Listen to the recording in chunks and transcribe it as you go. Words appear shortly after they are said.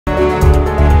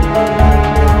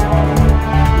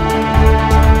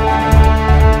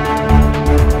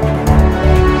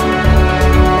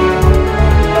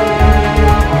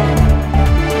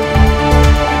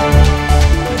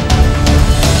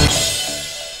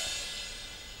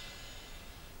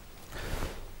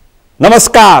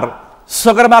नमस्कार,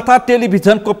 सगरमाथा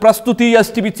टेलिभिजनको प्रस्तुति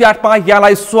एसटिभी च्याटमा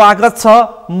यहाँलाई स्वागत छ।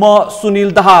 म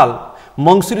सुनिल दाहाल।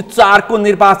 मङ्सिर 4 को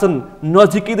निर्वाचन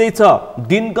नजिकिँदैछ।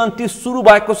 दिनगन्ती सुरु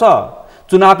भएको छ।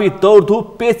 चुनावी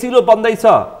दौडधुप पेचिलो बन्दैछ।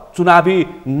 चुनावी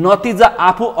नतिजा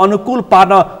आफू अनुकूल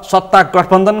पार्न सत्ता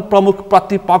गठबन्धन प्रमुख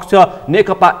प्रतिपक्ष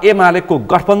नेकपा एमालेको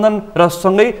गठबन्धन र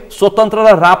सँगै स्वतन्त्र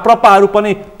र राप्रपाहरू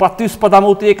पनि प्रतिस्पर्धामा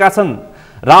उत्रिएका छन्।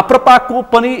 राप्रपाको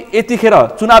पनि यतिखेर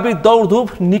चुनावी दौडधुप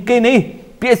निकै नै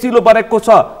पेचिलो बनेको छ।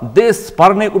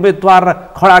 देशभर नै उम्मेदवार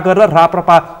खडा गरेर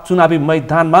राप्रपा चुनावी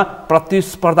मैदानमा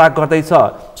प्रतिस्पर्धा गर्दैछ।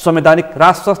 संवैधानिक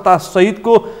राज संस्था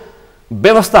सहितको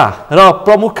व्यवस्था र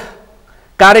प्रमुख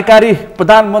कार्यकारी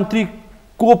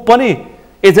प्रधानमन्त्रीको पनि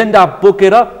एजेन्डा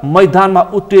बोकेर मैदानमा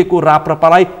उत्रिएको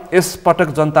राप्रपालाई यसपटक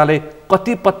जनताले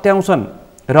कति पत्याउँछन्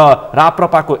र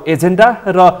राप्रपाको एजेन्डा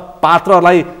र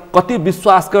पात्रलाई कति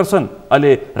विश्वास गर्छन्,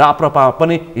 अहिले राप्रपा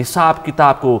पनि हिसाब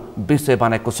किताबको विषय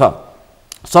बनेको छ।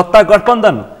 सत्ता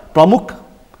गठबन्धन प्रमुख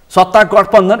सत्ता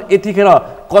गठबन्धन यतिखेर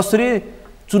कसरी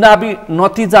चुनावी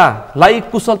नतिजालाई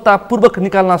कुशलतापूर्वक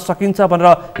निकाल्न सकिन्छ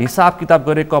भनेर हिसाब किताब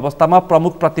गरेको अवस्थामा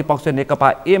प्रमुख प्रतिपक्ष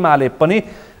नेकपा एमाले पनि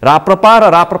राप्रपा र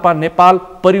राप्रपा नेपाल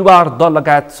परिवार दल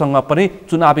लगायतसँग पनि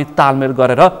चुनावी तालमेल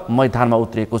गरेर मैदानमा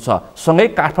उत्रिएको छ। सँगै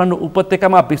काठमाडौँ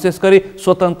उपत्यकामा विशेष गरी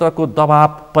स्वतन्त्रको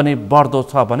दबाव पनि बढ्दो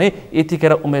छ भने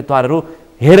यतिखेर उम्मेदवारहरू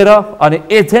हेरेर अनि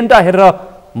एजेन्डा हेरेर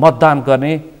मतदान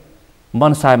गर्ने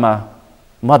मनसायमा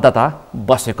मतदाता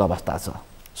बसेको अवस्था छ।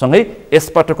 सँगै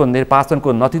यसपटकको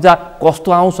निर्वाचनको नतिजा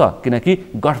कस्तो आउँछ,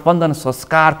 किनकि गठबन्धन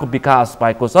संस्कारको विकास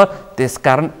भएको छ।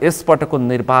 त्यसकारण यसपटकको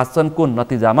निर्वाचनको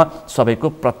नतिजामा सबैको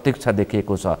प्रतीक्षा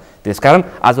देखिएको छ। त्यसकारण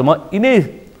आज म यिनै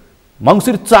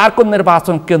मङ्सिर 4 को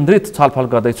निर्वाचन केन्द्रित छलफल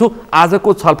गर्दैछु। आजको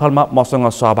छलफलमा मसँग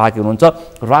सहभागी हुनुहुन्छ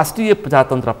राष्ट्रिय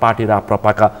प्रजातन्त्र पार्टी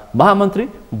राप्रपाका महामन्त्री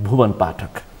भुवन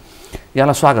पाठक।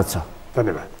 यहाँलाई स्वागत छ।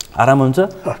 धन्यवाद। आराम हुन्छ?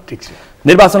 ठिक छ।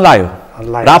 निर्वाचन लाग्यो,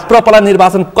 राप्रपालाई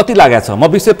निर्वाचन कति लागेको छ? म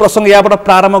विषय प्रसङ्ग यहाँबाट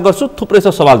प्रारम्भ गर्छु, थुप्रै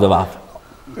छ सवाल जवाफ।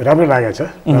 राम्रो लागेको छ,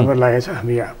 राम्रो लागेको छ।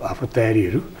 हामी आफ्नो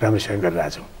तयारीहरू राम्रोसँग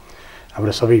गरिरहेछौँ।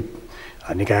 हाम्रो सबै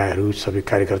निकायहरू, सबै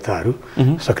कार्यकर्ताहरू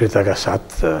सक्रियताका साथ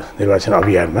निर्वाचन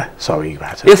अभियानमा सहभागी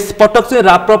भएको छ। यसपटक चाहिँ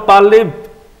राप्रपाले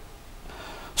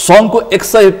सङ्घको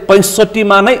 165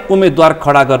 मा नै उम्मेदवार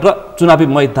खडा गरेर चुनावी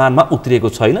मैदानमा उत्रिएको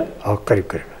छैन? करिब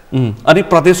करिब। अनि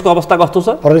प्रदेशको अवस्था कस्तो छ?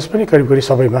 प्रदेश पनि करिब करिब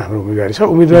सबैमा हाम्रो उम्मेदवारी छ।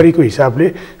 उम्मेदवारीको हिसाबले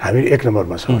हामी 1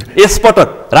 नम्बरमा छौँ।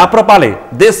 यसपटक राप्रपाले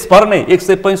देशभर नै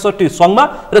 165 सङ्घमा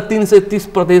र 330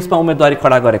 प्रदेशमा उम्मेदवारी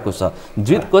खडा गरेको छ।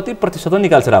 जित कति प्रतिशत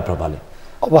निकाल्छ राप्रपाले?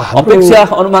 अब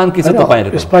अपेक्षा अनुमान के छ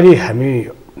तपाईहरुको? यसपालि हामी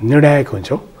निर्णायक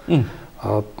हुन्छौँ।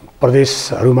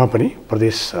 प्रदेशहरूमा पनि,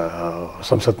 प्रदेश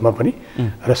संसदमा पनि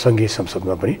र सङ्घीय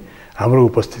संसदमा पनि हाम्रो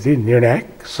उपस्थिति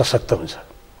निर्णायक सशक्त हुन्छ।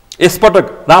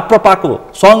 यसपटक राप्रपाको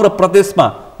सङ्घ र प्रदेशमा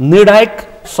निर्णायक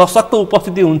सशक्त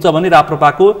उपस्थिति हुन्छ भने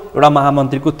राप्रपाको एउटा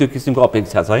महामन्त्रीको त्यो किसिमको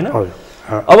अपेक्षा छ, होइन?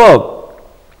 अब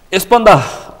यसभन्दा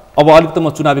अब अलिक त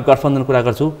म चुनावी गठबन्धन कुरा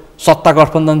गर्छु। सत्ता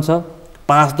गठबन्धन छ,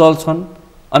 5 दल छन्,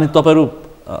 अनि तपाईँहरू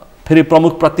फेरि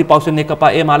प्रमुख प्रतिपक्ष नेकपा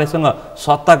एमालेसँग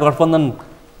सत्ता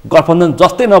गठबन्धन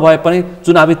जस्तै नभए पनि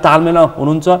चुनावी तालमेलमा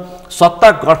हुनुहुन्छ। सत्ता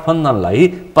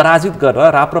गठबन्धनलाई पराजित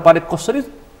गरेर राप्रपाले कसरी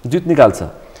जित निकाल्छ?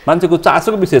 मान्छेको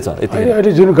चासोको विषय छ।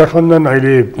 अहिले जुन गठबन्धन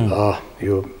अहिले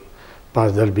यो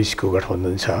 5 दल बीचको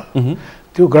गठबन्धन छ,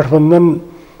 त्यो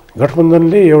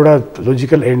गठबन्धनले एउटा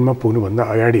लोजिकल एन्डमा पुग्नुभन्दा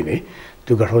अगाडि नै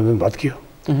त्यो गठबन्धन भत्कियो।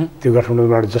 त्यो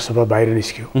गठबन्धनबाट जसपा बाहिर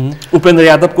निस्क्यो। उपेन्द्र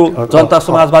यादवको जनता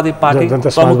समाजवादी पार्टी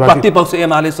प्रतिपक्ष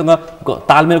एमालेसँग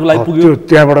तालमेलको लागि पुग्यो,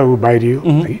 त्यहाँबाट ऊ बाहिरियो।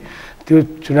 त्यो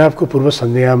चुनावको पूर्व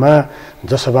सन्ध्यामा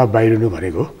जसपा बाहिरिनु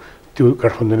भनेको त्यो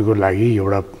गठबन्धनको लागि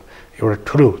एउटा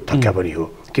ठुलो धक्का पनि हो।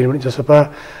 किनभने जसपा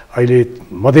अहिले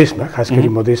मधेसमा, खास गरी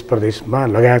मधेस प्रदेशमा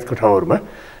लगायतको ठाउँहरूमा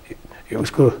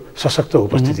उसको सशक्त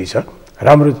उपस्थिति छ,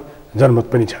 राम्रो जनमत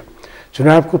पनि छ।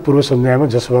 चुनावको पूर्व सन्ध्यामा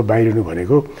जसपा बाहिरिनु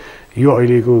भनेको यो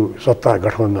अहिलेको सत्ता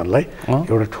गठबन्धनलाई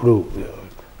एउटा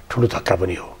ठुलो धक्का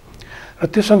पनि हो। र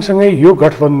त्यो सँगसँगै यो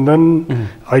गठबन्धन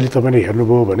अहिले तपाईँले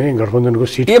हेर्नुभयो भने गठबन्धनको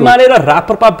सिट एमाले र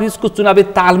राप्रपा बीचको चुनावी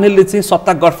तालमेलले चाहिँ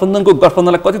सत्ता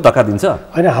गठबन्धनलाई कति धक्का दिन्छ?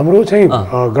 होइन, हाम्रो चाहिँ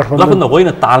गठबन्धन होइन,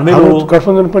 तालमेल हो।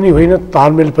 गठबन्धन पनि होइन,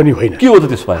 तालमेल पनि होइन। के हो त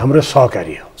त्यसमा? हाम्रो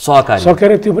सहकारी हो।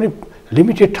 सहकारी त्यो पनि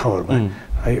लिमिटेड ठाउँहरूमा,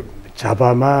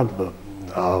 झापामा,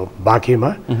 बाँकेमा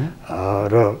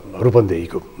र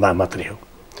रूपन्देहीको मात्रै हो।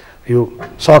 यो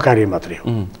सहकारी मात्रै हो।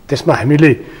 त्यसमा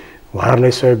हामीले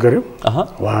उहाँहरूलाई सहयोग गऱ्यौँ,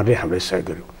 उहाँहरूले हामीलाई सहयोग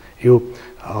गऱ्यौँ। यो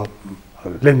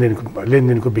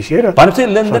लेनदेनको विषय र भनेपछि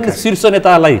लेनदेन शीर्ष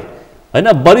नेतालाई होइन,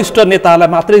 वरिष्ठ नेतालाई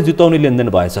मात्रै जिताउने लेनदेन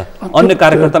भएछ, अन्य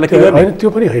कार्यकर्तालाई के गर्ने? होइन, त्यो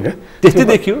पनि होइन, त्यस्तै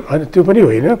देखियो। होइन, त्यो पनि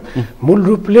होइन। मूल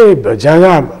रूपले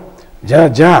जहाँ जहाँ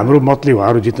जहाँ हाम्रो मतले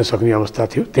उहाँहरू जित्न सक्ने अवस्था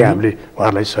थियो त्यहाँ हामीले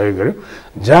उहाँहरूलाई सहयोग गऱ्यौँ,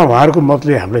 जहाँ उहाँहरूको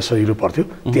मतले हामीलाई सजिलो पर्थ्यो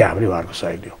त्यहाँ हामीले उहाँहरूको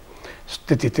सहयोग लियौँ।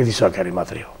 त्यति सहकारी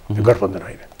मात्रै हो, यो गठबन्धन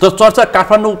होइन। तर चर्चा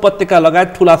काठमाडौँ उपत्यका लगायत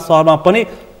ठुला सहरमा पनि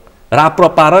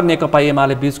राप्रपा र नेकपा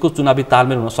एमाले बीचको चुनावी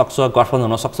तालमेल हुन सक्छ, गठबन्धन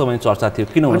हुन सक्छ भन्ने चर्चा थियो।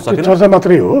 किन हुन सकेन? चर्चा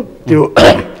मात्रै हो त्यो।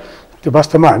 त्यो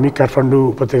वास्तवमा हामी काठमाडौँ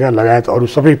उपत्यका लगायत अरू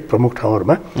सबै प्रमुख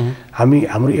ठाउँहरूमा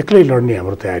हाम्रो एक्लै लड्ने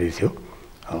हाम्रो तयारी थियो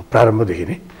प्रारम्भदेखि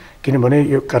नै। किनभने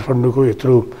यो काठमाडौँको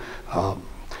यत्रो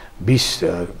 20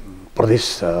 प्रदेश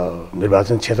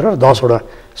निर्वाचन क्षेत्र र 10वटा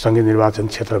सङ्घीय निर्वाचन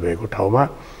क्षेत्र भएको ठाउँमा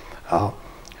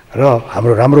र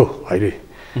हाम्रो राम्रो अहिले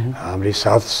हामीले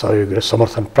साथ सहयोग र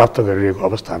समर्थन प्राप्त गरिरहेको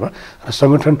अवस्थामा र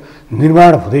सङ्गठन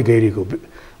निर्माण हुँदै गइरहेको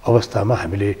अवस्थामा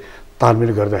हामीले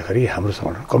तालमेल गर्दाखेरि हाम्रो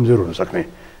सङ्गठन कमजोर हुन सक्ने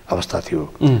अवस्था थियो।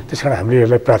 त्यस कारण हामीले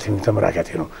यसलाई प्राथमिकतामा राखेका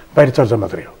थिएनौँ। बाहिर चर्चा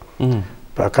मात्रै हो,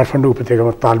 काठमाडौँ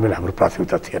उपत्यकामा तालमेल हाम्रो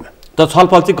प्राथमिकता थिएन। त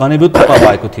छलफल चाहिँ घनीभूत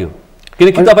भएको थियो,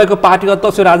 किनकि तपाईँको पार्टी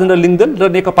अध्यक्ष राजेन्द्र लिङ्गदेन र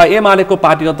नेकपा एमालेको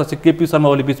पार्टी अध्यक्ष केपी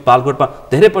शर्मा ओली बीच बालकोटमा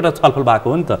धेरैपल्ट छलफल भएको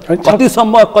हो नि त।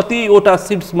 कतिसम्म कतिवटा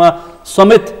सिट्समा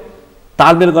समेत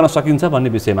तालमेल गर्न सकिन्छ भन्ने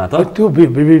विषयमा त त्यो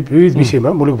विविध विषयमा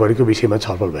मुलुकभरिको विषयमा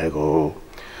छलफल भएको हो।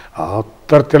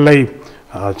 तर त्यसलाई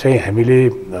चाहिँ हामीले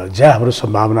जहाँ हाम्रो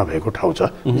सम्भावना भएको ठाउँ छ,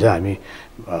 जहाँ हामी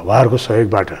उहाँहरूको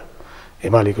सहयोगबाट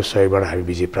एमालेको सहयोगबाट हामी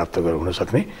विजय प्राप्त हुन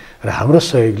सक्ने र हाम्रो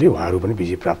सहयोगले उहाँहरू पनि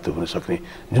विजय प्राप्त हुन सक्ने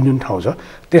जुन जुन ठाउँ छ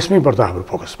त्यसमै बढ्दा हाम्रो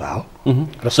फोकस भयो।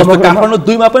 र काठमाडौँ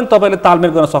 2मा पनि तपाईँले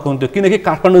तालमेल गर्न सक्नुहुन्थ्यो, किनकि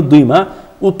काठमाडौँ 2मा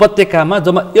उपत्यकामा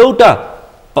जम्मा एउटा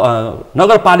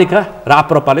नगरपालिका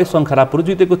राप्रपाले शङ्खरापुर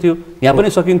जितेको थियो, यहाँ पनि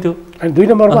सकिन्थ्यो। अनि 2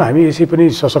 नम्बरमा हामी यसै पनि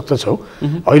सशक्त छौँ।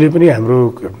 अहिले पनि हाम्रो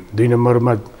 2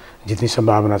 नम्बरमा जित्ने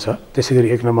सम्भावना छ। त्यसै गरी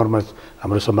 1 नम्बरमा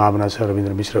हाम्रो सम्भावना छ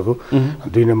रविन्द्र मिश्रको,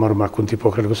 2 नम्बरमा कुन्ती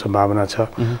पोखरेलको सम्भावना छ,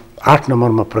 8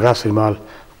 नम्बरमा प्रकाश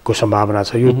रिमालको सम्भावना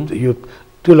छ। यो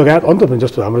त्यो लगायत अन्त पनि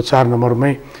जस्तो हाम्रो 4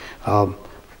 नम्बरमै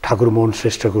ठाकुर मोहन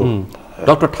श्रेष्ठको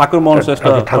डाक्टर ठाकुर मोहन श्रेष्ठ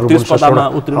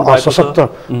सशक्त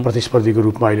प्रतिस्पर्धीको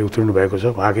रूपमा अहिले उत्रिनु भएको छ,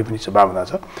 उहाँकै पनि सम्भावना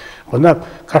छ। भन्दा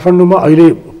काठमाडौँमा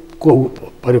अहिलेको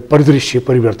परिदृश्य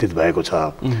परिवर्तित भएको छ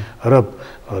र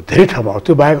धेरै ठाउँमा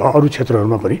त्यो बाहेक अरू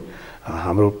क्षेत्रहरूमा पनि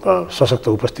हाम्रो सशक्त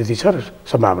उपस्थिति छ र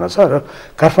सम्भावना छ र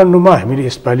काठमाडौँमा हामीले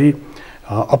यसपालि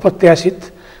अप्रत्याशित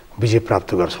विजय प्राप्त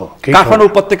गर्छौँ। काठमाडौँ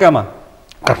उपत्यकामा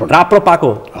राप्रपाको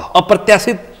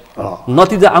अप्रत्याशित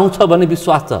नतिजा आउँछ भन्ने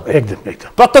विश्वास छ? एकदम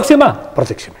प्रत्यक्षमा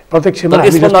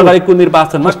नगरेको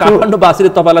निर्वाचनमा काठमाडौँवासीले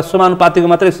तपाईँलाई समानुपातिको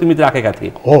मात्रै सीमित राखेका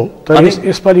थिए हो। तर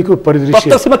यसपालिको परिदृश्य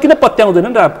प्रत्यक्षमा किन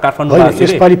पत्याउँदैनन् काठमाडौँवासीले?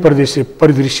 यसपालि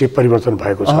परिदृश्य परिवर्तन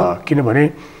भएको छ। किनभने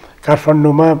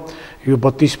काठमाडौँमा यो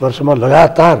 32 वर्षमा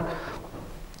लगातार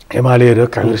एमाले र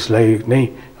काङ्ग्रेसलाई नै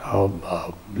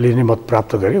लिने मत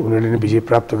प्राप्त गरे, उनीहरूले नै विजय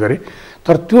प्राप्त गरे।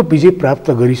 तर त्यो विजय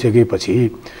प्राप्त गरिसकेपछि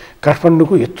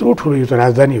काठमाडौँको यत्रो ठुलो, यो त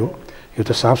राजधानी हो, यो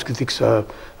त सांस्कृतिक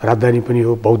राजधानी पनि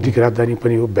हो, बौद्धिक राजधानी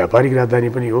पनि हो, व्यापारिक राजधानी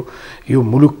पनि हो, यो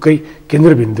मुलुककै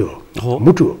केन्द्रबिन्दु हो,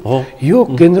 मुटु हो। यो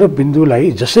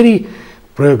केन्द्रबिन्दुलाई जसरी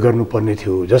प्रयोग गर्नुपर्ने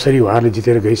थियो, जसरी उहाँहरूले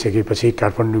जितेर गइसकेपछि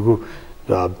काठमाडौँको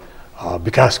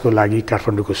विकासको लागि,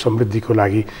 काठमाडौँको समृद्धिको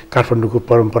लागि, काठमाडौँको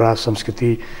परम्परा संस्कृति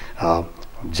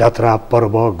जात्रा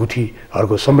पर्व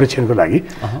गुठीहरूको संरक्षणको लागि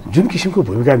जुन किसिमको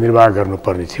भूमिका निर्वाह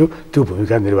गर्नुपर्ने थियो त्यो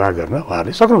भूमिका निर्वाह गर्न उहाँहरूले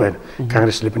सक्नु भएन।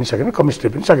 काङ्ग्रेसले पनि सकेन, कम्युनिस्टले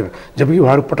पनि सकेन, जबकि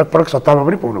उहाँहरू पटक पटक सत्तामा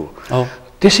पनि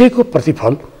पुग्नुभयो। त्यसैको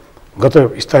प्रतिफल गत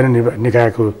स्थानीय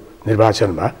निकायको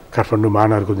निर्वाचनमा, काठमाडौँ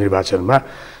महानगरको निर्वाचनमा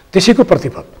त्यसैको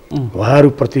प्रतिफल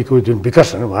उहाँहरूप्रतिको जुन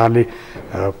विकर्षण, उहाँहरूले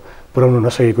पुर्याउन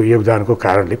नसकेको योगदानको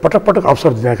कारणले पटक पटक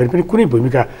अवसर दिँदाखेरि पनि कुनै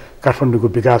भूमिका काठमाडौँको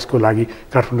विकासको लागि,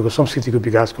 काठमाडौँको संस्कृतिको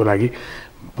विकासको लागि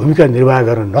भूमिका निर्वाह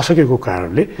गर्न नसकेको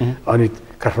कारणले अनि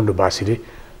काठमाडौँवासीले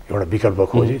एउटा विकल्प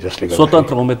खोजे जसले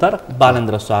स्वतन्त्र उम्मेदवार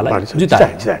बालेन्द्र शाहलाई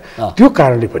जिताए। त्यो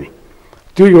कारणले पनि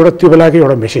त्यो बेलाकै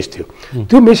एउटा मेसेज थियो।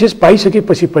 त्यो मेसेज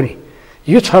पाइसकेपछि पनि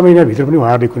यो 6 महिनाभित्र पनि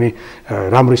उहाँहरूले कुनै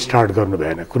राम्रो स्टार्ट गर्नु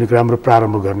भएन, कुनै राम्रो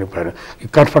प्रारम्भ गर्नु भएन।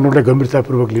 काठमाडौँलाई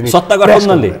गम्भीरतापूर्वक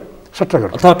लिने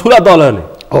अथवा ठुला दलहरूले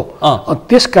हो।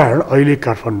 त्यसकारण अहिले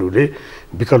काठमाडौँले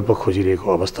विकल्प खोजिरहेको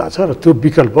अवस्था छ र त्यो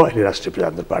विकल्प अहिले राष्ट्रिय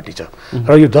प्रजातन्त्र पार्टी छ।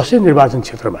 र यो 10 निर्वाचन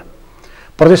क्षेत्रमा,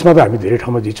 प्रदेशमा त हामी धेरै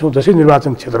ठाउँमा जित्छौँ, 10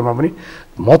 निर्वाचन क्षेत्रमा पनि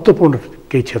महत्त्वपूर्ण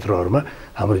केही क्षेत्रहरूमा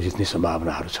हाम्रो जित्ने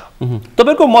सम्भावनाहरू छ।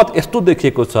 तपाईँको मत यस्तो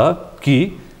देखिएको छ कि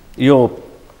यो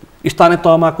स्थानीय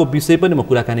तहमाको विषय पनि म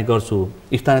कुराकानी गर्छु,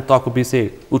 स्थानीय तहको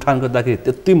विषय उठान गर्दाखेरि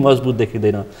त्यति मजबुत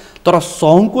देखिँदैन। तर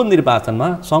सङ्घको निर्वाचनमा,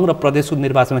 सङ्घ र प्रदेशको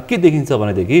निर्वाचनमा के देखिन्छ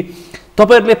भनेदेखि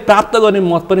तपाईँहरूले प्राप्त गर्ने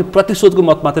मत पनि प्रतिशोधको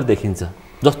मत मात्रै देखिन्छ।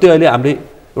 जस्तै अहिले हामीले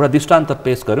एउटा दृष्टान्त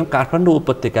पेश गऱ्यौँ, काठमाडौँ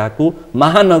उपत्यकाको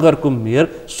महानगरको मेयर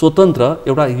स्वतन्त्र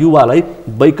एउटा युवालाई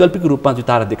वैकल्पिक रूपमा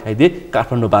जिताएर देखाइदिए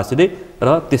काठमाडौँवासीले, र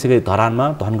त्यसै गरी धरानमा,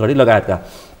 धनगढी लगायतका।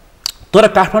 तर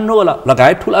काठमाडौँ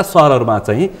लगायत ठुला सहरहरूमा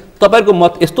चाहिँ तपाईँको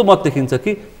मत यस्तो मत देखिन्छ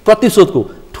कि प्रतिशोधको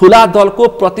ठुला दलको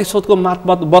प्रतिशोधको मत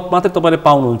मात्रै तपाईँले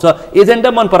पाउनुहुन्छ, एजेन्डा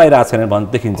मन पराइरहेको छैन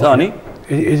भन्ने देखिन्छ। अनि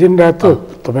एजेन्डा त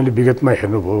तपाईँले विगतमा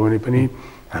हेर्नुभयो भने पनि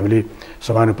हामीले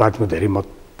समानुपातमा धेरै मत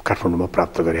काठमाडौँमा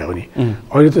प्राप्त गरे हो नि।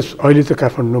 अहिले त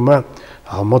काठमाडौँमा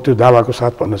म त्यो दावाको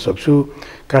साथ भन्न सक्छु,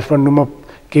 काठमाडौँमा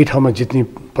केही ठाउँमा जित्ने,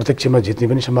 प्रत्यक्षमा जित्ने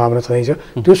पनि सम्भावना छ।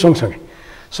 त्यो सँगसँगै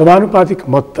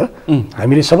समानुपातिक मत त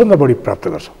हामीले सबभन्दा बढी प्राप्त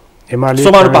गर्छौँ।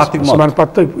 समानुपात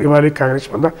त एमाले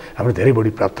काङ्ग्रेसभन्दा हामीले धेरै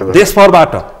बढी प्राप्त गर्छौँ।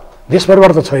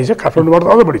 देशभरबाट त छैन, काठमाडौँबाट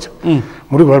अझ बढी छ।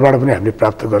 मुलुकभरबाट पनि हामीले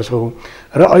प्राप्त गर्छौँ।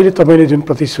 र अहिले तपाईँले जुन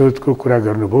प्रतिशोधको कुरा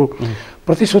गर्नुभयो,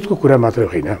 प्रतिशोधको कुरा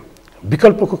मात्रै होइन,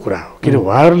 विकल्पको कुरा हो। किन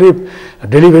उहाँहरूले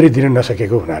डेलिभरी दिन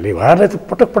नसकेको हुनाले उहाँहरूलाई त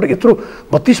पटक पटक यत्रो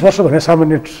 32 वर्ष भने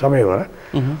सामान्य समय हो र,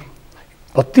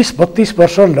 32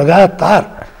 वर्ष लगातार,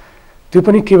 त्यो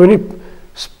पनि के भने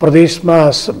प्रदेशमा,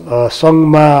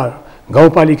 सङ्घमा,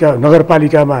 गाउँपालिका,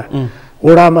 नगरपालिकामा,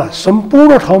 वडामा,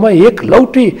 सम्पूर्ण ठाउँमा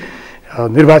एकलौटी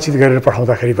निर्वाचित गरेर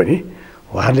पठाउँदाखेरि पनि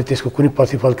उहाँहरूले त्यसको कुनै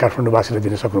प्रतिफल काठमाडौँवासीलाई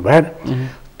दिन सक्नु भएन।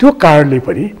 त्यो कारणले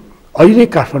पनि अहिले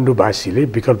काठमाडौँवासीले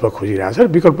विकल्प खोजिरहेछ र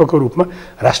विकल्पको रूपमा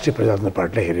राष्ट्रिय प्रजातन्त्र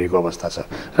पार्टीलाई हेरिरहेको अवस्था छ।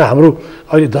 र हाम्रो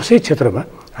अहिले 10 क्षेत्रमा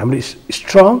हामीले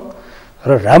स्ट्रङ र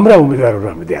राम्रा उम्मेदवारहरू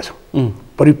हामीले दिएका छौँ।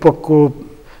 परिपक्व,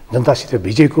 जनतासित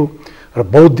भिजेको र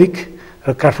बौद्धिक र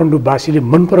काठमाडौँवासीले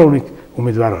मन पराउने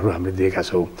उम्मेदवारहरू हामीले दिएका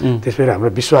छौँ। त्यसबाट हाम्रो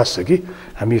विश्वास छ कि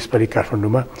हामी यसपालि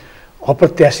काठमाडौँमा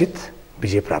अप्रत्याशित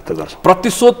विजय प्राप्त गर्छौँ।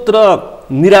 प्रतिशोध र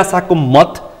निराशाको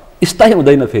मत स्थायी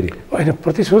हुँदैन फेरि होइन,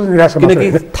 प्रतिशोध निराशा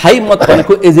किनकि स्थायी मत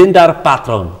भनेको एजेन्डा र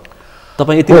पात्र हुन्।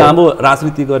 तपाईँ यति लामो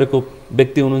राजनीति गरेको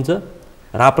व्यक्ति हुनुहुन्छ,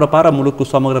 राप्रपा र मुलुकको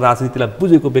समग्र राजनीतिलाई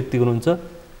बुझेको व्यक्ति हुनुहुन्छ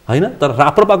होइन। तर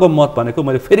राप्रपाको मत भनेको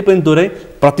मैले फेरि पनि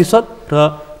दोहोऱ्याएँ, प्रतिशोध र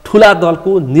ठुला दलको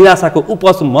निराशाको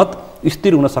उपज मत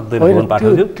स्थिर हुन सक्दैन।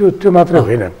 त्यो मात्रै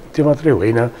होइन, त्यो मात्रै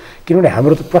होइन, किनभने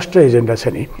हाम्रो त प्रष्ट एजेन्डा छ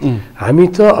नि। हामी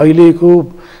त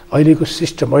अहिलेको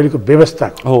सिस्टम, अहिलेको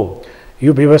व्यवस्था हो,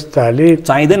 यो व्यवस्थाले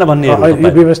चाहिँदैन भन्ने, यो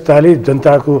व्यवस्थाले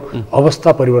जनताको अवस्था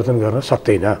परिवर्तन गर्न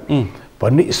सक्दैन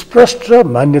भन्ने स्पष्ट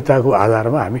मान्यताको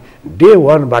आधारमा हामी डे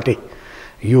 1बाटै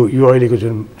यो अहिलेको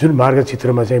जुन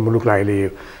मार्गचित्रमा चाहिँ मुलुकलाई अहिले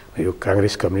यो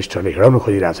काङ्ग्रेस कम्युनिस्टहरूले हिँडाउन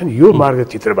खोजिरहेछन्, यो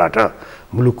मार्गचित्रबाट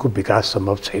मुलुकको विकास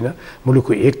सम्भव छैन,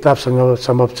 मुलुकको एकता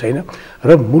सम्भव छैन र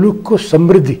मुलुकको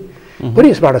समृद्धि पनि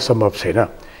यसबाट सम्भव छैन।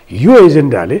 यो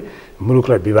एजेन्डाले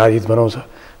मुलुकलाई विभाजित बनाउँछ,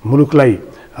 मुलुकलाई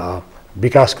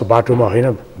विकासको बाटोमा होइन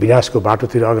विनाशको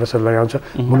बाटोतिर अग्रसर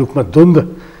लगाउँछ, मुलुकमा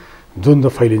द्वन्द्व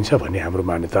फैलिन्छ भन्ने हाम्रो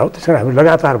मान्यता हो। त्यस कारण हामी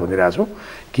लगातार भनिरहेछौँ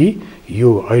कि यो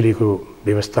अहिलेको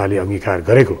व्यवस्थाले अङ्गीकार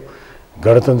गरेको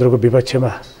गणतन्त्रको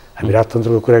विपक्षमा हामी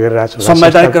राजतन्त्रको कुरा गरिरहेछौँ,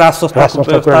 संवैधानिक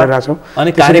राजतन्त्रको कुरा गरिरहेछौँ।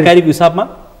 अनि कार्यकारी हिसाबमा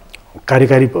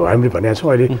कार्यकारी हामीले भनेका छौँ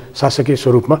अहिले शासकीय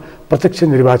स्वरूपमा प्रत्यक्ष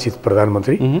निर्वाचित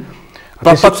प्रधानमन्त्री,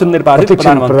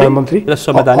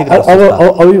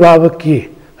 अभिभावकीय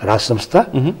राज संस्था,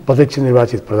 प्रत्यक्ष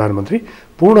निर्वाचित प्रधानमन्त्री,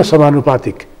 पूर्ण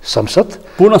समानुपातिक संसद।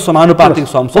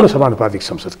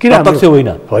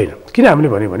 किन हामीले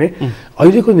भन्यो भने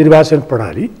अहिलेको निर्वाचन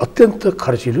प्रणाली अत्यन्त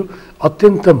खर्चिलो,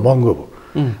 अत्यन्त महँगो हो,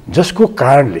 जसको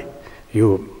कारणले यो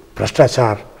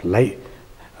भ्रष्टाचारलाई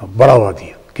बढावा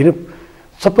दियो। किन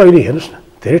सबै अहिले हेर्नुहोस् न,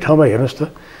 धेरै ठाउँमा हेर्नुहोस् त,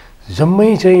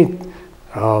 जम्मै चाहिँ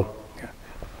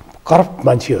करप्ट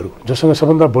मान्छेहरू जोसँग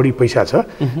सबभन्दा बढी पैसा छ,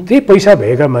 त्यही पैसा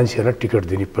भएका मान्छेहरूलाई टिकट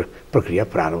दिने प्रक्रिया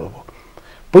प्रारम्भ भयो।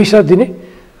 पैसा दिने,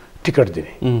 टिकट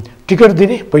दिने, टिकट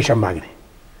दिने, पैसा माग्ने।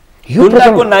 यो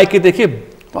नायकीदेखि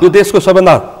यो देशको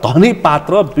सबभन्दा धनी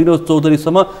पात्र विनोद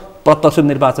चौधरीसम्म प्रत्यक्ष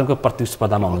निर्वाचनको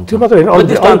प्रतिस्पर्धामा हुन्छ। त्यो मात्र होइन,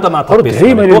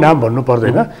 धेरै मैले नाम भन्नु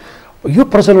पर्दैन। यो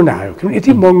प्रचलन आयो किनभने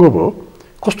यति महँगो भयो।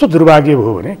 कस्तो दुर्भाग्य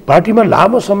भयो भने पार्टीमा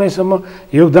लामो समयसम्म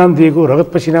योगदान दिएको,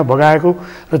 रगत पसिना बगाएको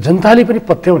र जनताले पनि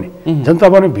पत्याउने,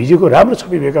 जनतामा पनि भिजेको, राम्रो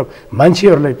छवि भएका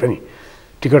मान्छेहरूलाई पनि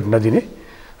टिकट नदिने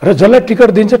र जसलाई टिकट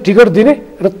दिन्छ टिकट दिने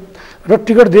र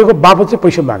टिकट दिएको बापत चाहिँ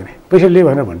पैसा माग्ने, पैसा लिए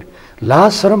भनेर भन्ने।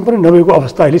 लाज शरम पनि नभएको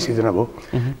अवस्था अहिले सिर्जना भयो।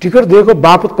 टिकट दिएको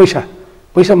बापत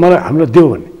पैसा मलाई हामीलाई देऊ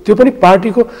भन्ने, त्यो पनि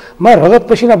पार्टीकोमा रगत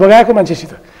पसिना बगाएको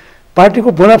मान्छेसित, पार्टीको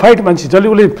बोनाफाइड मान्छे जसले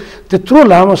उसले त्यत्रो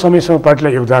लामो समयसम्म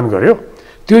पार्टीलाई योगदान गर्यो,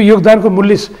 त्यो योगदानको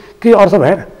मूल्य केही अर्थ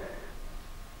भएन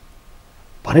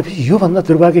भनेपछि योभन्दा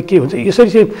दुर्भाग्य के हुन्छ? यसरी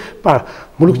चाहिँ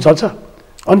मुलुक चल्छ।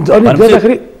 अनि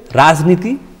गर्दाखेरि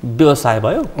राजनीति व्यवसाय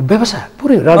भयो, व्यवसाय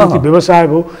पुरै राजनीति व्यवसाय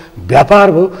भयो,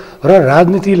 व्यापार भयो र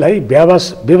राजनीतिलाई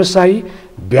व्यवसायी,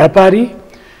 व्यापारी,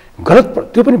 गलत,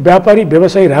 त्यो पनि व्यापारी,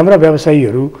 व्यवसायी, राम्रा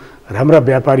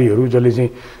व्यापारीहरू जसले चाहिँ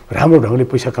राम्रो ढङ्गले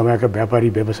पैसा कमाएका व्यापारी,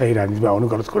 व्यवसायी राजनीतिमा आउनु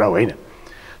गलत कुरा होइन,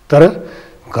 तर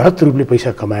गलत रूपले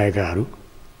पैसा कमाएकाहरू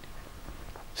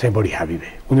चाहिँ बढी हाबी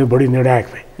भए, उनीहरू बढी निर्णायक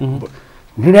भए।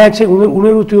 निर्णायक चाहिँ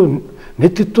उनीहरू त्यो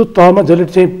नेतृत्व तहमा जसले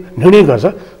चाहिँ निर्णय गर्छ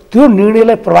त्यो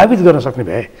निर्णयलाई प्रभावित गर्न सक्ने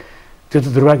भए त्यो त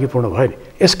दुर्भाग्यपूर्ण भयो नि।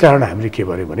 यसकारण हामीले के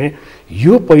भन्यो भने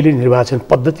यो पहिले निर्वाचन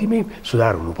पद्धतिमै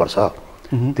सुधार हुनुपर्छ।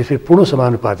 त्यसपछि पूर्ण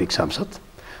समानुपातिक सांसद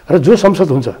र जो संसद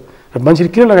हुन्छ र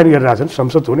मान्छेले किन लगानी गरिरहेछन्,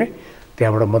 संसद हुने,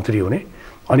 त्यहाँबाट मन्त्री हुने,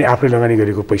 अनि आफूले लगानी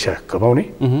गरेको पैसा कमाउने,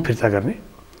 फिर्ता गर्ने,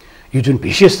 यो जुन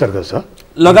भिसियस सर्कल छ।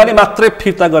 लगानी मात्रै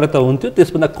फिर्ता गरे त हुन्थ्यो,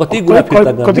 त्यसभन्दा कति गुणा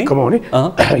फिर्ता गर्ने, कति कमाउने,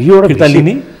 यो एउटा फिर्ता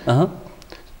लिने,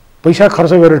 पैसा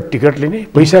खर्च गरेर टिकट लिने,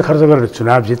 पैसा खर्च गरेर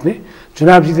चुनाव जित्ने,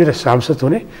 चुनाव जितेर सांसद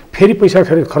हुने, फेरि पैसा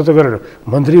खर्च गरेर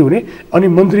मन्त्री हुने, अनि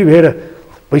मन्त्री भएर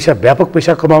पैसा व्यापक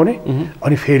पैसा कमाउने,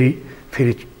 अनि फेरि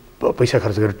पैसा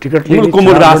खर्च गरेर टिकट लिने।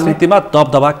 राजनीतिमा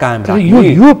दबदबा कायम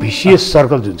राख्ने यो भिसियस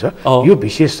सर्कल जुन छ, यो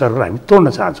भिसियस सर्कल हामी तोड्न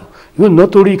चाहन्छौँ। यो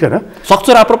नतोडिकन सक्छ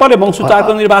राप्रपाले मङ्सिर 4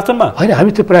 को निर्वाचनमा होइन,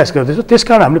 हामी त्यो प्रयास गर्दैछौँ।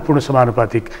 त्यसकारण हामीले पूर्ण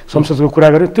समानुपातिक संसदको कुरा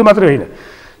गऱ्यौँ। त्यो मात्रै होइन,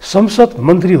 संसद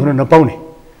मन्त्री हुन नपाउने,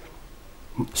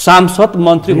 सांसद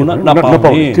मन्त्री हुन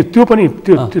नपाउने, त्यो पनि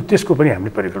त्यसको पनि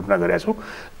हामीले परिकल्पना गरेका छौँ।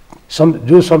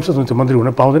 जो संसद हुन्छ मन्त्री हुन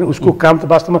पाउँदैन, उसको काम त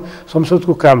वास्तवमा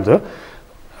संसदको काम त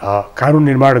कानुन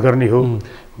निर्माण गर्ने हो,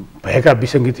 भएका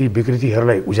विसङ्गति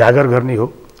विकृतिहरूलाई उजागर गर्ने हो,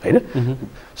 होइन,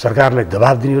 सरकारलाई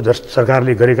दबाब दिने हो,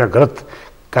 सरकारले गरेका गलत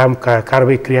काम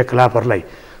कारबाही क्रियाकलापहरूलाई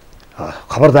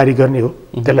खबरदारी गर्ने हो,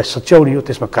 त्यसलाई सच्याउने हो,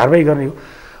 त्यसमा कारबाही गर्ने हो।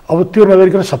 अब त्यो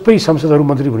नगरिकन सबै सांसदहरू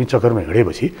मन्त्री हुने चक्करमा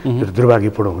हिँडेपछि त्यो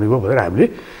दुर्भाग्यपूर्ण हुने हो भनेर हामीले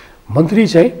मन्त्री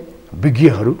चाहिँ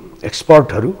विज्ञहरू,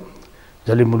 एक्सपर्टहरू,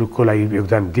 जसले मुलुकको लागि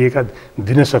योगदान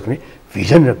दिन सक्ने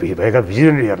भिजन भएका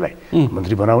भिजनरीहरूलाई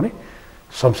मन्त्री बनाउने,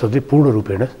 संसदले पूर्ण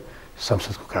रूपेण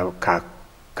संसदको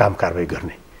काम कारबाही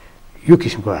गर्ने, यो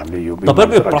किसिमको हामीले यो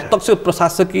तपाईँको प्रत्यक्ष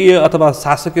प्रशासकीय अथवा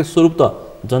शासकीय स्वरूप त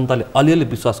जनताले अलिअलि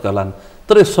विश्वास गर्लान्,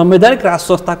 तर संवैधानिक राज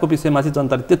संस्थाको विषयमा चाहिँ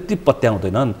जनताले त्यति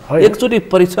पत्याउँदैनन्। एकचोटि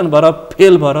परीक्षण भएर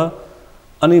फेल भएर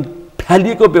अनि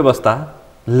फ्यालिएको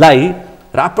व्यवस्थालाई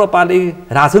राप्रपाले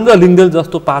राजेन्द्र लिङ्गदेल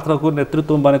जस्तो पात्रको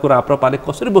नेतृत्वमा बनेको राप्रपाले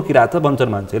कसरी बोकिरहेछ भन्छन्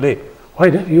मान्छेले।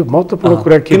 होइन, यो महत्त्वपूर्ण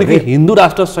कुरा किनकि हिन्दू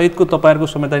राष्ट्र सहितको तपाईँहरूको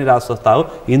संवैधानिक राज संस्था हो,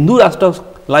 हिन्दू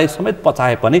राष्ट्रलाई समेत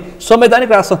पचाए पनि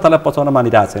संवैधानिक राज संस्थालाई पचाउन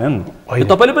मानिरहेको छैनन्। यो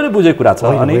तपाईँले पनि बुझेको कुरा छ।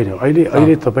 अनि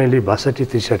अहिले तपाईँले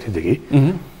 62-63देखि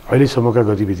अहिलेसम्मका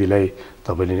गतिविधिलाई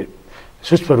तपाईँले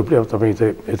सूक्ष्म रूपले, अब तपाईँ त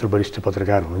यत्रो वरिष्ठ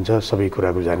पत्रकार हुनुहुन्छ, सबै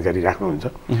कुराको जानकारी राख्नुहुन्छ,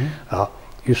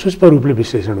 यो सूक्ष्म रूपले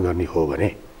विश्लेषण गर्ने हो भने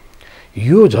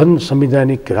यो झन्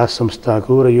संवैधानिक राज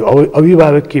संस्थाको र यो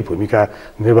अभिभावकीय भूमिका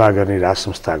निर्वाह गर्ने राज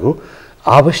संस्थाको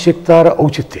आवश्यकता र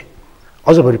औचित्य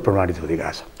अझ बढी प्रमाणित हुँदै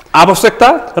गएको छ। आवश्यकता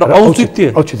र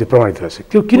औचित्य प्रमाणित भएको छ।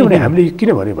 त्यो किनभने हामीले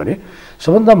किन भन्यो भने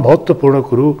सबभन्दा महत्त्वपूर्ण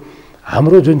कुरो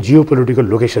हाम्रो जुन जियो पोलिटिकल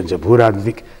लोकेसन छ, भू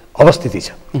राजनीतिक अवस्थिति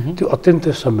छ, त्यो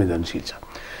अत्यन्त संवेदनशील छ।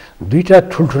 दुईटा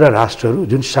ठुल्ठुला राष्ट्रहरू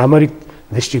जुन सामरिक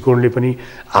दृष्टिकोणले पनि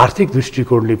आर्थिक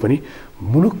दृष्टिकोणले पनि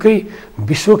मुलुककै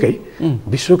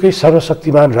विश्वकै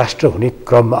सर्वशक्तिमान राष्ट्र हुने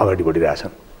क्रममा अगाडि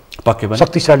बढिरहेछन्।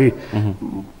 शक्तिशाली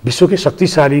विश्वकै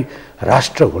शक्तिशाली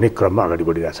राष्ट्र हुने क्रममा अगाडि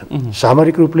बढिरहेछन्,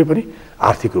 सामरिक रूपले पनि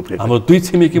आर्थिक रूपले। हाम्रो दुई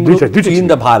छिमेकी मुलुक चीन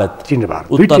र भारत,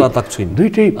 उत्तर र दक्षिण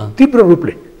दुईटै तीव्र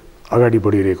रूपले अगाडि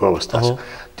बढिरहेको अवस्था छ।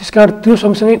 त्यसकारण त्यो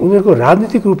सँगसँगै उनीहरूको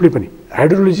राजनीतिक रूपले पनि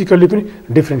आइडियोलोजिकल्ली पनि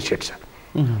डिफ्रेन्सिएट छ।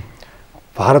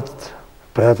 भारत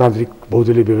प्रजातान्त्रिक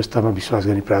बहुदलीय व्यवस्थामा विश्वास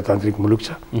गर्ने प्रजातान्त्रिक मुलुक छ,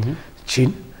 चीन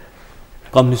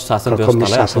कम्युनिस्ट शासन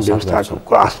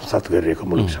व्यवस्थाको आत्मसात गरिरहेको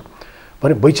मुलुक छ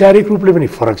भने वैचारिक रूपले पनि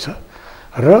फरक छ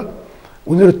र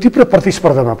उनीहरू तीव्र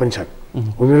प्रतिस्पर्धामा पनि छन्।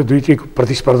 उनीहरू दुईटै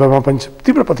प्रतिस्पर्धामा पनि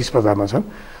तीव्र प्रतिस्पर्धामा छन्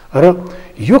र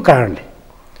यो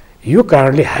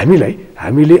कारणले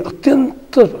हामीले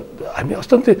अत्यन्त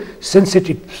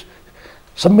सेन्सिटिभ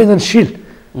संवेदनशील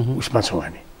उसमा छौँ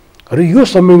हामी र यो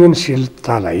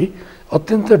संवेदनशीलतालाई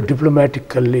अत्यन्त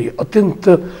डिप्लोमेटिकल्ली, अत्यन्त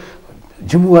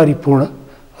जिम्मेवारीपूर्ण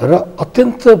र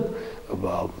अत्यन्त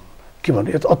के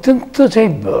भन्ने अत्यन्त चाहिँ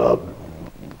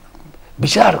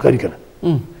विचार गरिकन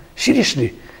सिरियसली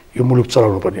यो मुलुक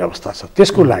चलाउनु पर्ने अवस्था छ।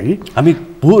 त्यसको लागि हामी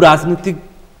भू राजनीतिक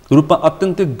रूपमा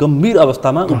अत्यन्तै गम्भीर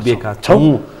अवस्थामा उभिएका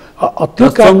छौँ, त्यो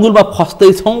चङ्गुलमा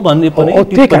फस्दैछौँ भन्ने पनि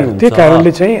त्यही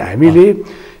कारणले चाहिँ हामीले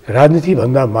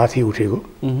राजनीतिभन्दा माथि उठेको,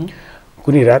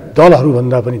 कुनै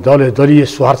दलहरूभन्दा पनि दलीय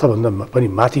स्वार्थभन्दा पनि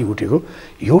माथि उठेको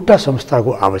एउटा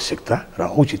संस्थाको आवश्यकता र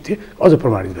औचित्य अझ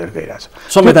प्रमाणित भएर गइरहेछ।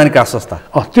 संवैधानिक राज संस्था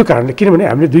त्यो कारणले, किनभने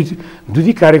हामीले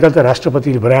दुई कार्यकाल त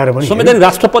राष्ट्रपतिले बनाएर पनि संवैधानिक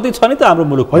राष्ट्रपति छ नि त हाम्रो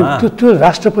मुलुकमा। त्यो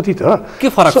राष्ट्रपति त के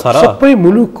फरक छ र? सबै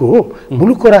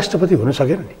मुलुकको राष्ट्रपति हुन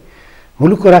सकेन नि,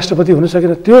 मुलुकको राष्ट्रपति हुन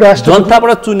सकेन। त्यो राष्ट्र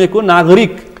जनताबाट चुनेको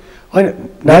नागरिक होइन,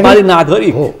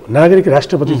 नागरिक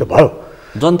राष्ट्रपति त भयो,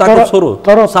 जनताको छोरो,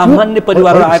 तर सामान्य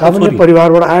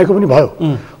परिवारबाट आएको पनि भयो,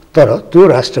 तर त्यो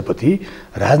राष्ट्रपति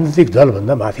राजनीतिक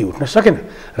दलभन्दा माथि उठ्न सकेन।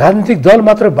 राजनीतिक दल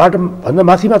मात्र भन्दा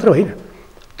माथि मात्र होइन,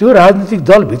 त्यो राजनीतिक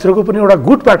दलभित्रको पनि एउटा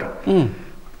गुटबाट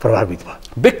प्रभावित भयो।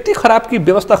 व्यक्ति खराब कि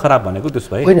व्यवस्था खराब भनेको त्यसो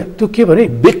भए होइन, त्यो के भने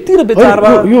व्यक्ति र विचारमा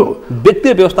यो व्यक्ति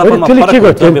र व्यवस्थापनमा त्यसले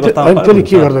फरक हुन्छ। त्यसले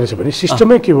के गर्दो रहेछ भने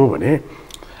सिस्टमै के हो भने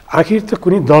आखिर त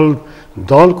कुनै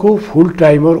दलको फुल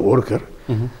टाइमर वर्कर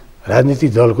राजनीतिक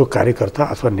दलको कार्यकर्ता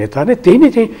अथवा नेता नै त्यही नै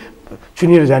चाहिँ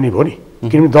चुनिएर जाने भयो नि,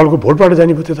 किनभने दलको भोटबाट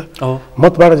जाने भयो, त्यो त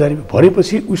मतबाट जाने भयो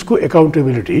भनेपछि उसको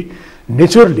एकाउन्टेबिलिटी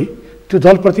नेचुरली त्यो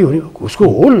दलप्रति हुने, उसको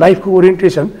होल लाइफको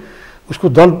ओरिएन्टेसन उसको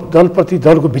दलप्रति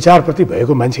दलको विचारप्रति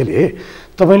भएको मान्छेले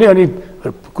तपाईँले अनि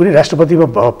कुनै राष्ट्रपतिमा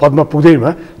पदमा पुग्दैमा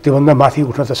त्योभन्दा माथि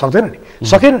उठ्न त सक्दैन नि,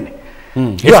 सकेन नि।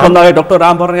 यसभन्दा अगाडि डाक्टर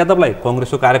रामवरण यादवलाई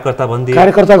कांग्रेसको कार्यकर्ता भनिदिए,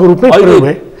 कार्यकर्ताको रूपमै प्रयोग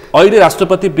भए। अहिले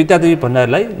राष्ट्रपति विद्यादेवी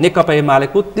भण्डारीलाई नेकपा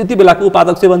एमालेको त्यति बेलाको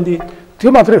उपाध्यक्ष भनिदिए। त्यो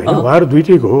मात्रै होइन, उहाँहरू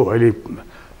दुइटैको अहिले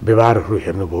व्यवहारहरू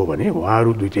हेर्नुभयो भने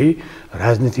उहाँहरू दुइटै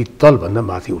राजनीतिक दलभन्दा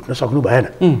माथि उठ्न सक्नु भएन।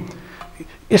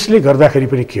 यसले गर्दाखेरि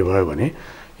पनि के भयो भने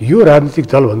यो राजनीतिक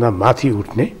दलभन्दा माथि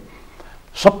उठ्ने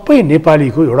सबै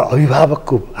नेपालीको एउटा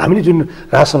अभिभावकको, हामीले जुन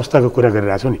राज संस्थाको कुरा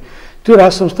गरिरहेको छौँ नि, त्यो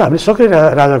राज संस्था हामीले सबै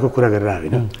राजाको कुरा गरेर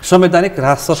होइन, संवैधानिक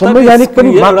राज संस्था, संवैधानिक पनि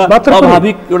मात्र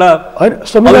स्वाभाविक एउटा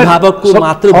अभिभावकको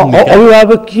मात्र भूमिका,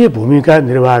 अभिभावकीय भूमिका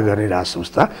निर्वाह गर्ने राज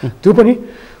संस्था, त्यो पनि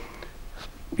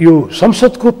यो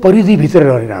संसदको परिधिभित्र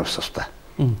रहने राज संस्था,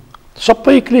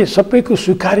 सबैको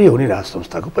स्वीकार्य हुने राज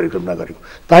संस्थाको परिकल्पना गरेको,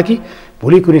 ताकि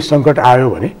भोलि कुनै सङ्कट आयो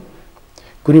भने,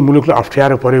 कुनै मुलुकलाई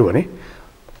अप्ठ्यारो पर्यो भने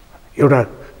एउटा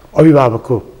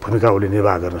अभिभावकको भूमिका उसले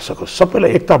निर्वाह गर्न सकोस्,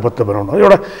 सबैलाई एकताबद्ध बनाउन,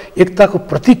 एउटा एकताको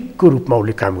प्रतीकको रूपमा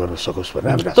उसले काम गर्न सकोस्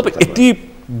भनेर तपाईँ यति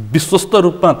विश्वस्त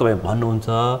रूपमा तपाईँ भन्नुहुन्छ,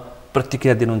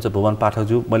 प्रतिक्रिया दिनुहुन्छ भुवन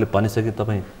पाठकज्यू। मैले भनिसकेँ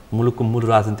तपाईँ मुलुकको मूल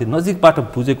राजनीति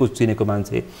नजिकबाट बुझेको चिनेको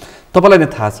मान्छे, तपाईँलाई नै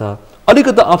थाहा छ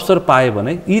अलिकति अवसर पायो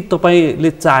भने यी तपाईँले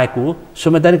चाहेको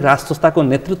संवैधानिक राज संस्थाको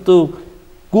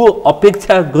नेतृत्वको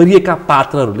अपेक्षा गरिएका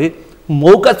पात्रहरूले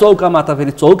मौका चौकामा त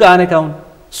फेरि चौका हानेका हुन्,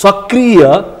 सक्रिय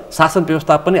शासन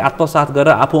व्यवस्था पनि आत्मसात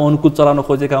गरेर आफू अनुकूल चलाउन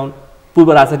खोजेका हुन्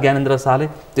पूर्व राजा ज्ञानेन्द्र शाहले।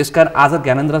 त्यसकारण आज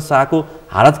ज्ञानेन्द्र शाहको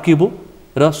हालत के भयो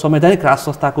र संवैधानिक राज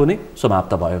संस्थाको नै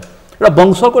समाप्त भयो, एउटा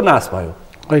वंशको नाश भयो।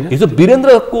 हिजो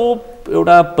वीरेन्द्रको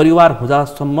एउटा परिवार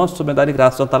हुँदासम्म संवैधानिक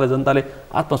राज संस्थालाई जनताले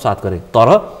आत्मसात गरे, तर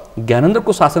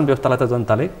ज्ञानेन्द्रको शासन व्यवस्थालाई त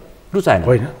जनताले रुचाएन।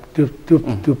 होइन,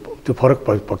 त्यो फरक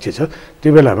पक्ष छ।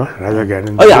 त्यो बेलामा राजा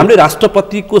ज्ञानेन्द्र, अहिले हामीले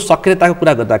राष्ट्रपतिको सक्रियताको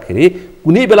कुरा गर्दाखेरि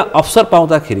कुनै बेला अवसर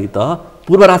पाउँदाखेरि त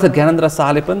पूर्व राजा ज्ञानेन्द्र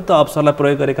शाहले पनि त अवसरलाई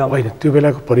प्रयोग गरेका होइन, त्यो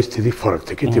बेलाको परिस्थिति फरक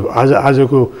थियो कि त्यो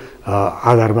आजको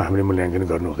आधारमा हामीले मूल्याङ्कन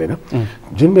गर्नु हुँदैन।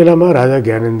 जुन बेलामा राजा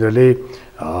ज्ञानेन्द्रले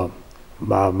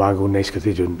माघ 19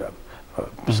 गते जुन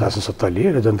शासन सत्ता लिए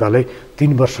र जनतालाई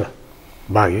 3 वर्ष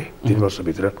मागे, 3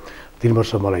 वर्षभित्र 3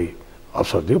 वर्ष मलाई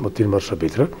अवसर दियो, म 3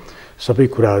 वर्षभित्र सबै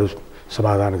कुराहरू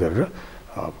समाधान गरेर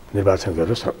निर्वाचन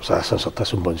गरेर शासन सत्ता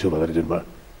सुम्पन्छु भनेर जुन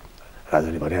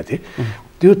राजाले भनेका थिए,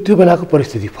 त्यो बेलाको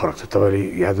परिस्थिति फरक छ।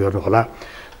 तपाईँले याद गर्नुहोला,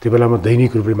 त्यो बेलामा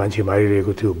दैनिक रूपले मान्छे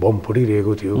मारिरहेको थियो, बम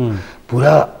फुटिरहेको थियो,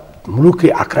 पुरा मुलुकै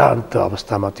आक्रान्त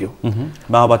अवस्थामा थियो,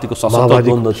 माओवादीको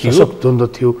सशक्त द्वन्द्व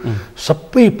थियो,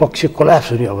 सबै पक्ष कोल्याप्स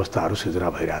हुने अवस्थाहरू सिर्जना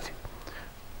भइरहेको थियो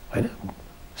होइन,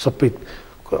 सबै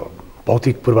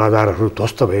भौतिक पूर्वाधारहरू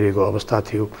ध्वस्त भइरहेको अवस्था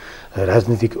थियो,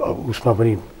 राजनीतिक उसमा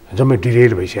पनि जम्मै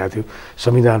डिरेल भइसकेको थियो,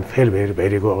 संविधान फेल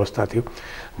भइरहेको अवस्था थियो,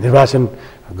 निर्वाचन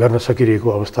गर्न सकिरहेको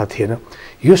अवस्था थिएन।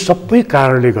 यो सबै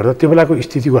कारणले गर्दा त्यो बेलाको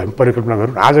स्थितिको हामी परिकल्पना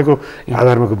गरौँ, आजको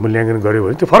आधारमा मूल्याङ्कन गऱ्यो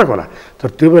भने त्यो फरक होला, तर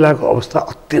त्यो बेलाको अवस्था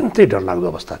अत्यन्तै डरलाग्दो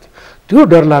अवस्था थियो। त्यो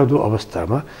डरलाग्दो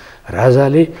अवस्थामा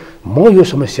राजाले म यो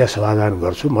समस्या समाधान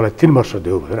गर्छु, मलाई 3 वर्ष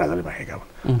देऊ भनेर राजाले मागेका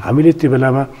हुन्। हामीले त्यो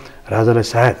बेलामा राजालाई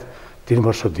सायद 3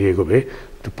 वर्ष दिएको भए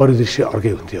त्यो परिदृश्य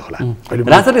अर्कै हुन्थ्यो होला।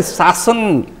 राजाले शासन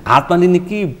हातमा लिने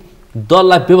कि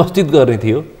दललाई व्यवस्थित गर्ने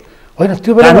थियो? होइन,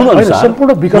 त्यो बेला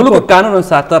सम्पूर्ण मुलुकको कानुन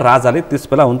अनुसार त राजाले त्यस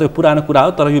बेला हुन त पुरानो कुरा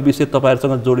हो, तर यो विषय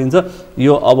तपाईँहरूसँग जोडिन्छ।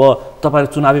 यो अब तपाईँहरू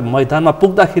चुनावी मैदानमा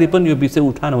पुग्दाखेरि पनि यो विषय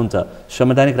उठान हुन्छ।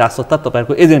 संवैधानिक राज संस्था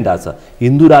तपाईँहरूको एजेन्डा छ,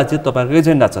 हिन्दू राज्य तपाईँहरूको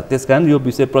एजेन्डा छ, त्यसकारण यो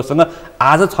विषय प्रसङ्ग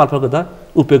आज छलफल गर्दा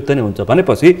उपयुक्त नै हुन्छ।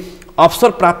 भनेपछि अवसर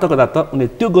प्राप्त गर्दा त उनले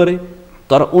त्यो गरे,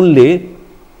 तर उनले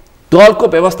दलको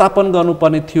व्यवस्थापन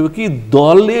गर्नुपर्ने थियो कि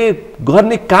दलले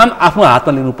गर्ने काम आफ्नो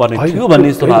हातमा लिनुपर्ने थियो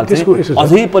भन्ने सवाल चाहिँ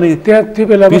अझै पनि त्यो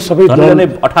बेलामा सबै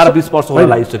दलले 18-20 वर्ष हुन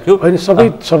लागिसक्यो। होइन,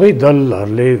 सबै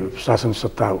दलहरूले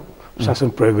शासन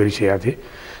प्रयोग गरिसकेका थिए,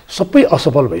 सबै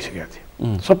असफल भइसकेका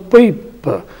थिए। सबै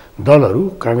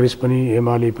दलहरू, काङ्ग्रेस पनि,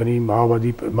 एमाले पनि,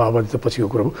 माओवादी त पछिको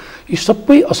कुरा हो, यी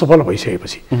सबै असफल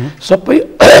भइसकेपछि, सबै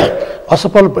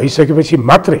असफल भइसकेपछि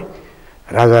मात्रै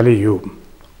राजाले यो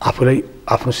आफूलाई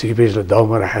आफ्नो श्रीपेजलाई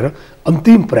दाउमा राखेर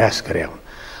अन्तिम प्रयास गरे हुन्।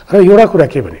 र एउटा कुरा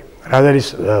के भने राजाले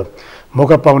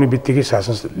मौका पाउने बित्तिकै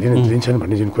शासन लिन्छन्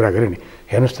भन्ने जुन कुरा गरे नि,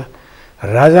 हेर्नुहोस् त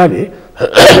राजाले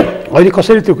अहिले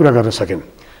कसरी त्यो कुरा गर्न सकेन।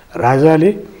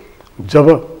 राजाले जब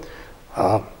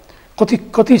कति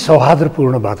कति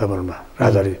सौहार्दपूर्ण वातावरणमा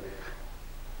राजाले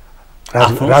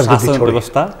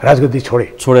राजगद्दी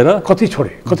छोडेर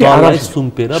कति आराम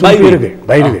सुम्पेर बाहिर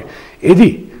गए। यदि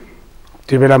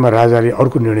त्यो बेलामा राजाले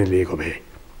अर्को निर्णय लिएको भए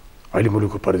अहिले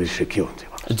मुलुकको परिदृश्य के हुन्थ्यो?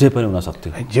 जे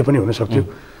पनि हुन सक्थ्यो।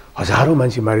 हजारौँ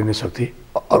मान्छे मारिन सक्थे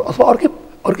अथवा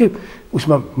अर्कै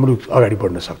उसमा मुलुक अगाडि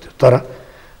बढ्न सक्थ्यो। तर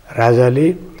राजाले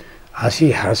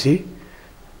हाँसी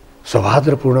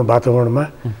सौहार्दपूर्ण वातावरणमा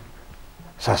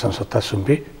शासन सत्ता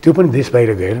सुम्पे। त्यो पनि देश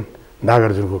बाहिर गएनन्,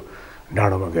 नागार्जुनको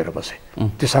डाँडोमा गएर बसे।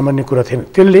 त्यो सामान्य कुरा थिएन।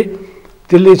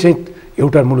 त्यसले चाहिँ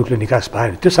एउटा मुलुकले निकास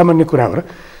पाएन। त्यो सामान्य कुरा हो र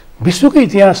विश्वकै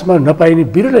इतिहासमा नपाइने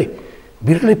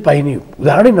बिरलै पाइने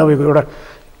उदाहरणै नभएको एउटा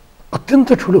अत्यन्त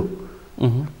ठुलो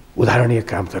उदाहरणीय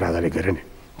काम त राजाले गरे नि,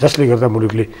 जसले गर्दा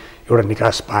मुलुकले एउटा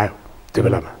निकास पायो त्यो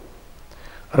बेलामा।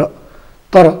 र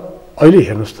तर अहिले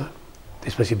हेर्नुहोस् त,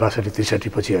 त्यसपछि 62-63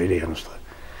 पछि अहिले हेर्नुहोस् त,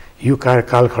 यो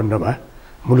कालखण्डमा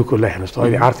मुलुकलाई हेर्नुहोस् त,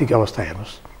 अहिले आर्थिक अवस्था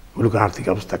हेर्नुहोस्, मुलुकको आर्थिक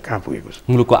अवस्था कहाँ पुगेको छ?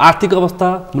 मुलुकको आर्थिक अवस्था,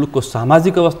 मुलुकको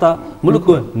सामाजिक अवस्था,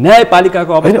 मुलुकको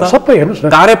न्यायपालिकाको अवस्था, सबै हेर्नुहोस् न,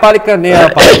 कार्यपालिका,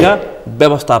 न्यायपालिका,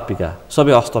 व्यवस्थापिका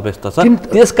सबै अस्तव्यस्त छ।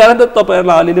 त्यसकारण त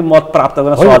तपाईँहरूलाई अलिअलि मत प्राप्त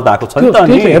गर्न सहज भएको छ नि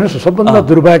त। हेर्नुहोस्, सबभन्दा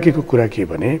दुर्भाग्यको कुरा के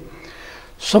भने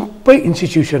सबै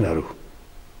इन्स्टिट्युसनहरू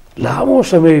लामो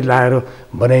समय लाएर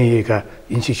बनाइएका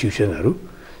इन्स्टिट्युसनहरू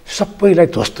सबैलाई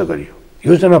ध्वस्त गरियो,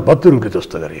 योजनाबद्ध रूपले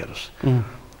ध्वस्त गरे। हेर्नुहोस्,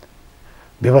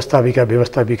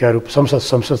 व्यवस्थापिका रूप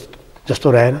संसद जस्तो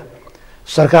रहेन,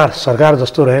 सरकार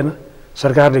जस्तो रहेन,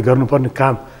 सरकारले गर्नुपर्ने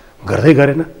काम गर्दै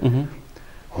गरेन।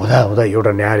 हुँदा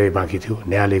एउटा न्यायालय बाँकी थियो,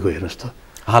 न्यायालयको हेर्नुहोस् त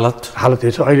हालत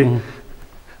यो छ।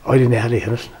 अहिले न्यायालय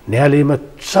हेर्नुहोस् न, न्यायालयमा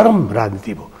चरम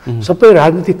राजनीति भयो। सबै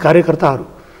राजनीतिक कार्यकर्ताहरू,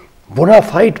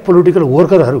 बोनाफाइड पोलिटिकल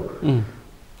वर्करहरू,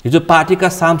 हिजो पार्टीका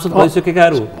सांसद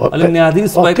भइसकेकाहरू अहिले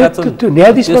न्यायाधीश भएका छन्। त्यो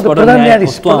न्यायाधीशमा प्रधान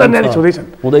न्यायाधीश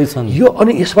हुँदैछन्। यो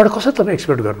अनि यसबाट कसरी तपाईँ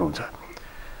एक्सपेक्ट गर्नुहुन्छ?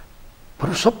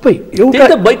 सबै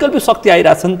एउटा वैकल्पिक शक्ति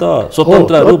आइरहेछ नि त,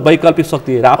 स्वतन्त्रहरू वैकल्पिक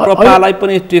शक्ति। राप्रपालाई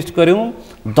पनि टेस्ट गर्यौँ,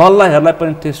 दलहरूलाई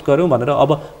पनि टेस्ट गर्यौँ भनेर अब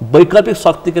वैकल्पिक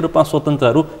शक्तिको रूपमा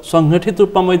स्वतन्त्रहरू सङ्गठित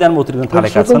रूपमा मैदानमा उत्रिन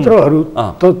थालेका छन्। स्वतन्त्रहरू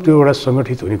त त्यो एउटा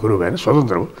सङ्गठित हुने कुरो भएन,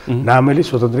 स्वतन्त्र हो, नामैले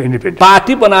स्वतन्त्र इन्डिपेन्डेन्ट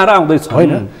पार्टी बनाएर आउँदैछ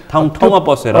होइन, ठाउँमा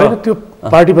बसेर होइन। त्यो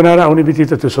पार्टी बनाएर आउने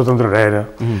बित्तिकै त त्यो स्वतन्त्र रहेन।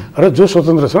 र जो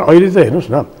स्वतन्त्र छ अहिले त हेर्नुहोस्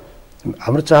न,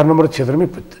 हाम्रो 4 नम्बर क्षेत्रमै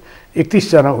 31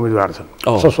 जना उम्मेदवार छन्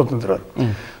स्वतन्त्रहरू।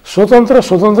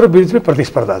 स्वतन्त्र बिचमै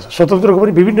प्रतिस्पर्धा छ। स्वतन्त्रको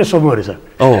पनि विभिन्न समूहहरू छन्,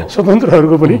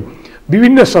 स्वतन्त्रहरूको पनि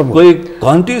विभिन्न समूह, कोही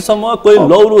घन्टी समूह, कोही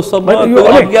लौरो समूह,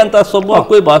 कोही अज्ञानता समूह,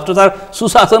 कोही भ्रष्टाचार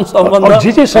सुशासन सम्बन्ध,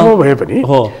 जे समूह भए पनि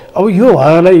अब यो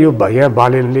उहाँलाई यो यहाँ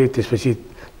बालेनले त्यसपछि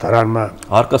धरानमा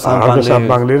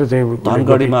हर्कसामबाङले र चाहिँ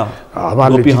धनगढीमा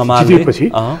जितेपछि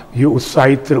यो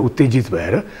उत्साहित र उत्तेजित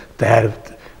भएर तयार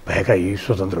भएका यी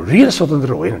स्वतन्त्र रियल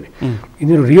स्वतन्त्र होइन नि।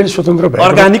 यिनीहरू रियल स्वतन्त्र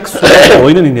अर्गानिक स्वतन्त्र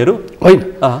होइन,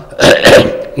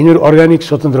 यिनीहरू अर्गानिक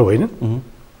स्वतन्त्र होइन,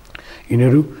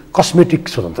 यिनीहरू कस्मेटिक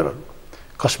स्वतन्त्रहरू।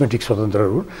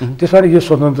 त्यसबाट यो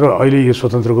स्वतन्त्र अहिले यो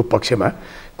स्वतन्त्रको पक्षमा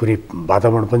कुनै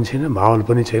वातावरण पनि छैन, माहौल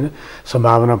पनि छैन,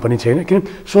 सम्भावना पनि छैन। किन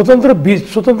स्वतन्त्र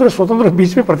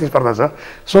बिचमै प्रतिस्पर्धा छ।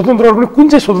 स्वतन्त्रहरू पनि कुन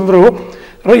चाहिँ स्वतन्त्र हो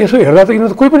र यसो हेर्दा त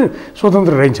यिनीहरू कोही पनि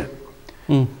स्वतन्त्र रहन्छ।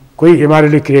 कोही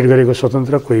एमाले क्रिएट गरेको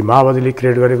स्वतन्त्र, कोही माओवादीले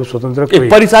क्रिएट गरेको स्वतन्त्र, कोही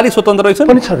परिचालित स्वतन्त्र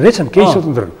रहेछन् केही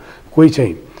स्वतन्त्रहरू, कोही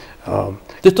चाहिँ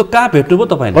त्यस्तो कहाँ भेट्नुभयो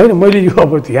तपाईँले? होइन, मैले यो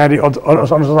अब यहाँनिर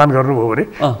अनुसन्धान गर्नुभयो भने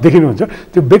देखिनुहुन्छ,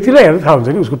 त्यो व्यक्तिलाई हेर्दा थाहा हुन्छ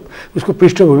नि, उसको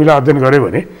पृष्ठभूमिलाई अध्ययन गऱ्यो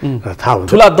भने थाहा हुन्छ।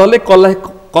 ठुला दलले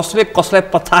कसलाई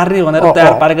पछार्ने भनेर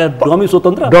तयार पारेका डमी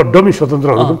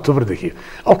स्वतन्त्रहरू पनि थुप्रो देखियो।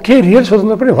 अब केही रियल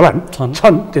स्वतन्त्र पनि होला नि,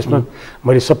 छन्। त्यसमा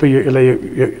मैले सबै यसलाई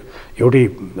एउटै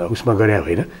उसमा गरे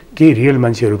होइन, केही रियल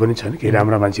मान्छेहरू पनि छन्, केही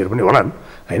राम्रा मान्छेहरू पनि होलान्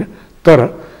होइन। तर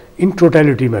इन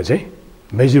टोटालिटीमा चाहिँ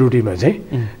मेजोरिटीमा चाहिँ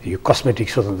यो कस्मेटिक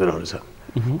स्वतन्त्रहरू छ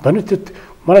भने त्यो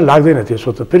मलाई लाग्दैन। त्यो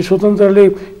फेरि स्वतन्त्रले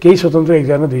केही स्वतन्त्र 1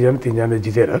 जना 2 जना 3 जना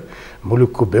जितेर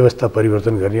मुलुकको व्यवस्था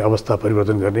परिवर्तन गर्ने, अवस्था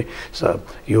परिवर्तन गर्ने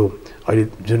यो अहिले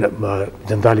जुन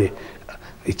जनताले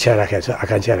इच्छा राखेको छ,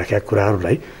 आकाङ्क्षा राखेका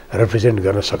कुराहरूलाई रिप्रेजेन्ट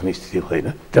गर्न सक्ने स्थिति हुँदैन।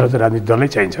 त्यसलाई त राजनीतिक दलै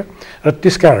चाहिन्छ। र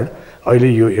त्यसकारण अहिले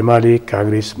यो एमाले,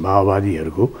 काङ्ग्रेस,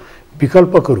 माओवादीहरूको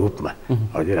विकल्पको रूपमा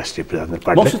अहिले राष्ट्रिय प्रजातन्त्र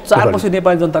पार्टी 4 वर्ष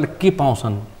नेपाली जनताले के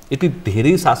पाउँछन्? यति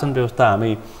धेरै शासन व्यवस्था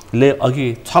हामीले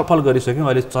अघि छलफल गरिसक्यौँ।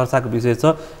 अहिले चर्चाको विषय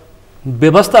छ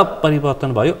व्यवस्था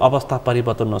परिवर्तन भयो, अवस्था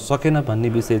परिवर्तन नसकेन भन्ने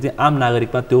विषय चाहिँ आम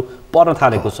नागरिकमा त्यो पर्न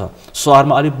थालेको छ।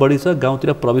 सहरमा अलिक बढी छ,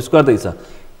 गाउँतिर प्रवेश गर्दैछ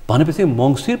भनेपछि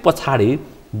मङ्सिर पछाडि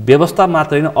व्यवस्था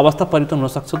मात्रै होइन अवस्था परिवर्तन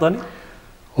हुन सक्छ त नि?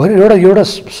 होइन, एउटा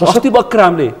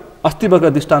अस्ति भर्खर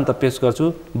दृष्टान्त पेश गर्छु।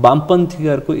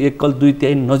 वामपन्थीहरूको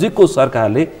 1/2 नजिकको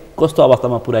सरकारले कस्तो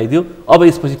अवस्थामा पुर्याइदियो अब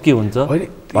यसपछि के हुन्छ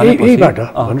यहीबाट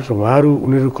भन्नुहोस् न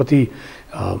उनीहरू कति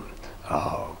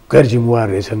गैर जिम्मेवार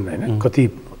रहेछन् होइन कति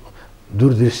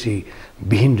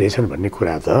दूरदृष्टिविहीन रहेछन् भन्ने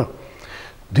कुरा त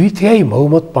 2/3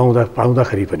 बहुमत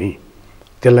पाउँदाखेरि पनि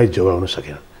त्यसलाई जोगाउन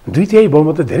सकेन 2/3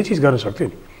 बहुमत त धेरै चिज गर्न सक्थ्यो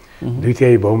नि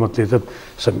 2/3 बहुमतले त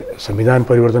संविधान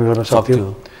परिवर्तन गर्न सक्थ्यो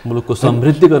मुलुकको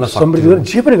समृद्धि गर्न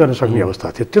जे पनि गर्न सक्ने अवस्था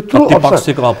थियो त्यत्रो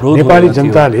अवसर नेपाली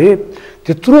जनताले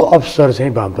त्यत्रो अवसर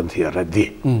चाहिँ वामपन्थीहरूलाई दिए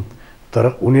तर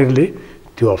उनीहरूले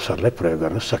त्यो अवसरलाई प्रयोग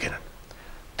गर्न सकेनन्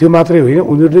त्यो मात्रै होइन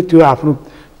उनीहरूले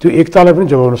त्यो एकतालाई पनि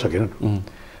जोगाउन सकेनन्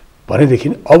भनेदेखि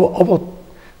अब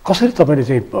कसरी तपाईँले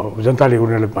चाहिँ जनताले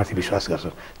उनीहरूलाई माथि विश्वास गर्छ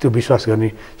त्यो विश्वास गर्ने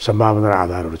सम्भावना र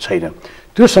आधारहरू छैन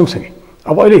त्यो सँगसँगै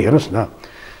अब अहिले हेर्नुहोस् न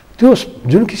त्यो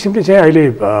जुन किसिमले चाहिँ अहिले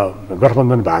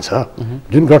गठबन्धन भएको छ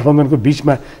जुन गठबन्धनको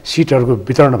बिचमा सिटहरूको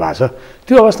वितरण भएको छ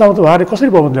त्यो अवस्थामा त उहाँले कसरी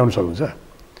बहुमत ल्याउन सक्नुहुन्छ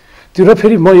त्यो र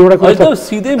फेरि म एउटा कुरा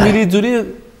सिधै मिलिजुली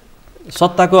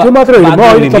सत्ताको त्यो मात्र होइन म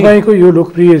अहिले तपाईँको यो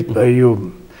लोकप्रिय यो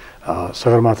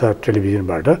सगरमाथा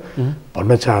टेलिभिजनबाट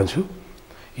भन्न चाहन्छु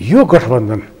यो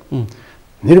गठबन्धन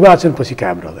निर्वाचनपछि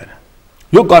कायम रहँदैन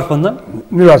यो गठबन्धन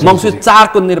मङ्सिर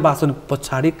 4 को निर्वाचन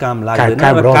पछाडि काम लाग्दैन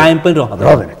र कायम पनि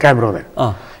रहँदैन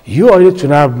यो अहिले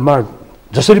चुनावमा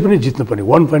जसरी पनि जित्नुपर्ने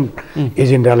 1 पोइन्ट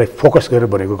एजेन्डालाई फोकस गरेर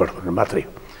बनेको गठबन्धन मात्रै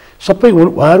हो सबै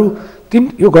उहाँहरू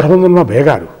यो गठबन्धनमा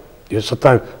भएकाहरू यो सत्ता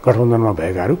गठबन्धनमा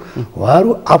भएकाहरू उहाँहरू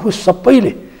आफू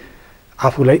सबैले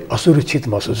आफूलाई असुरक्षित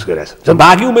महसुस गरेछ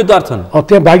बागी उम्मेदवार छन्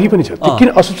त्यहाँ बागी पनि छ किन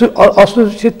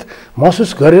असुरक्षित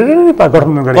महसुस गरेर नै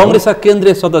गठबन्धन गरे कांग्रेसका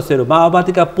केन्द्रीय सदस्यहरू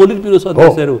माओवादीका पोलिट ब्युरो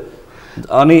सदस्यहरू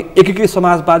अनि एकीकृत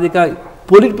समाजवादीका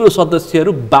पोलिट ब्युरो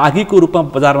सदस्यहरू बागीको रूपमा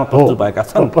बजारमा प्रस्तुत भएका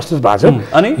छन् प्रस्तुत भएको छन्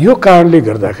अनि यो कारणले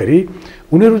गर्दाखेरि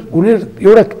उनीहरू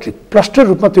एउटा क्लस्टर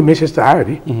रूपमा त्यो मेसेज त आयो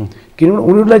नि किनभने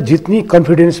उनीहरूलाई जित्ने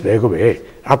कन्फिडेन्स भएको भए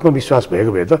आत्मविश्वास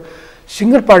भएको भए त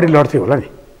सिङ्गल पार्टी लड्थे होला नि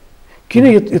किन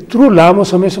यत्रो लामो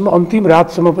समयसम्म अन्तिम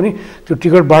रातसम्म पनि त्यो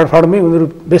टिकट बाँडफाँडमै उनीहरू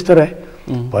व्यस्त रहे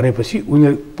भनेपछि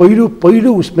उनीहरू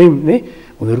पहिलो उसमै नै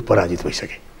उनीहरू पराजित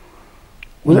भइसके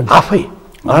उनीहरू आफै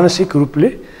मानसिक रूपले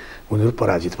उनीहरू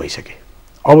पराजित भइसके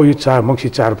अब यो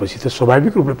मङ्सिर 4 पछि त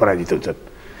स्वाभाविक रूपले पराजित हुन्छन्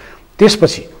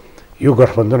त्यसपछि यो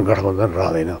गठबन्धन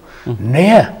रहँदैन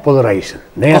नयाँ पोलराइजेसन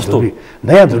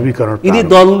नयाँ ध्रुवीकरण यिनी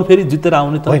दल फेरि जितेर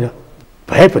आउने त होइन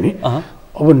भए पनि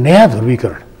अब नयाँ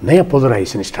ध्रुवीकरण नयाँ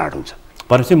पोलराइजेसन स्टार्ट हुन्छ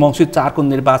भनेपछि मङ्सिर 4 को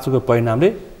निर्वाचनको परिणामले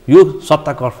यो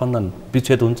सत्ता गठबन्धन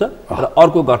विच्छेद हुन्छ र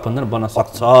अर्को गठबन्धन बन्न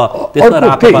सक्छ त्यसमा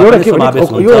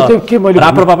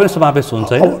राप्रपा पनि समावेश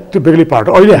हुन्छ त्यो बेग्लै पार्ट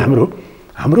अहिले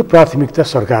हाम्रो प्राथमिकता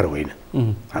सरकार होइन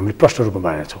हामीले प्रष्ट रूपमा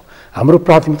मानेका छौँ हाम्रो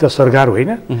प्राथमिकता सरकार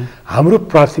होइन हाम्रो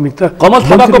प्राथमिकता कमल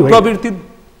थापाको प्रवृत्ति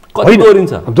कति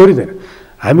दोहोरिँदैन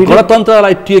हामी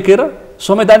गणतन्त्रलाई टेकेर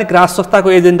संवैधानिक राज संस्थाको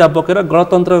एजेन्डा बोकेर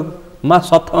गणतन्त्रमा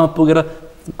सत्तामा पुगेर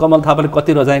कमल थापाले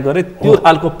कति रजाइ गरे त्यो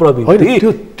खालको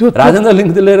प्रवृत्ति राजेन्द्र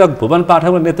लिङ्गदेले र भुवन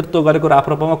पाठकले नेतृत्व गरेको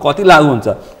राप्रपामा कति लागु हुन्छ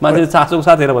मान्छेले चासोको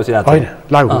साथ हेरेर बसिरहेको होइन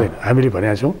लागु हुँदैन हामीले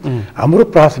भनेका छौँ हाम्रो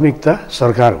प्राथमिकता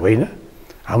सरकार होइन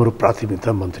हाम्रो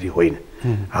प्राथमिकता मन्त्री होइन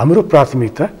हाम्रो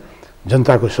प्राथमिकता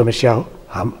जनताको समस्या हो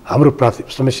हाम्रो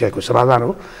समस्याको समाधान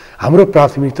हो हाम्रो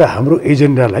प्राथमिकता हाम्रो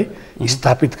एजेन्डालाई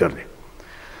स्थापित गर्ने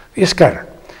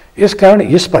यसकारण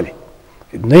यसपालि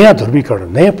नयाँ ध्रुवीकरण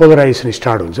नयाँ पोलराइजेसन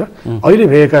स्टार्ट हुन्छ अहिले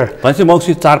भएका भनेपछि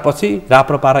मङ्सिर 4 पछि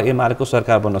राप्रपा र एमालेको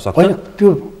सरकार बन्न सक्छ होइन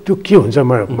त्यो के हुन्छ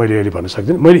मैले अहिले भन्न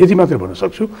सक्दिनँ मैले यति मात्रै भन्न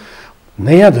सक्छु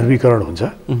नयाँ ध्रुवीकरण हुन्छ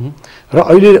र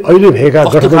अहिले भएका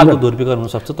ध्रुवीकरण हुन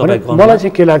सक्छ मलाई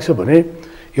चाहिँ के लाग्छ भने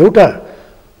एउटा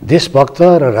देशभक्त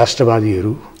र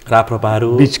राष्ट्रवादीहरू राप्रपाहरू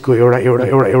बिचको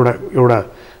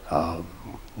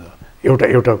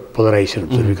एउटा पोलराइजेसन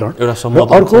ध्रुवीकरण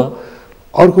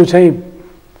अर्को चाहिँ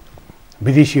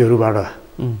विदेशीहरूबाट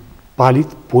पालित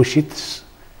पोषित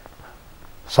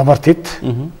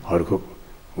समर्थितहरूको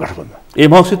गठबन्धन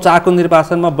मङ्सिर 4 को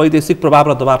निर्वाचनमा वैदेशिक प्रभाव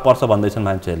र दबाव पर्छ भन्दैछन्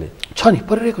मान्छेहरूले छ नि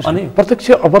परिरहेको छ प्रत्यक्ष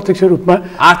अप्रत्यक्ष रूपमा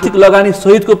आर्थिक लगानी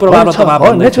सहितको प्रभाव र दबाव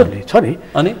नेचरली छ नि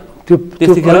अनि त्यो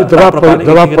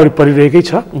दबाव परिरहेकै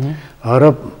छ र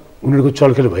उनीहरूको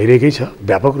चलखेल भइरहेकै छ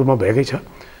व्यापक रूपमा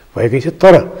भएकै छ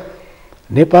तर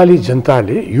नेपाली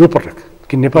जनताले यो पटक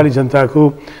कि नेपाली जनताको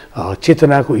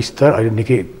चेतनाको स्तर अहिले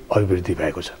निकै अभिवृद्धि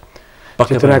भएको छ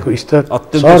चेतनाको स्तर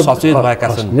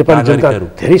नेपाली जनता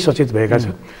धेरै सचेत भएका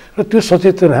छन् र त्यो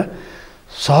सचेतना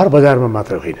सहर बजारमा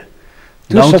मात्र होइन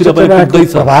त्यो सचेतनाको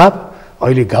प्रभाव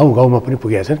अहिले गाउँमा पनि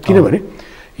पुगेका छन् किनभने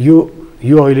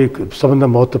यो अहिले सबभन्दा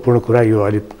महत्त्वपूर्ण कुरा यो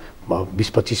अहिले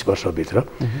 20-25 वर्षभित्र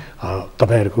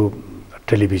तपाईँहरूको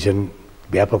टेलिभिजन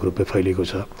व्यापक रूपले फैलिएको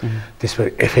छ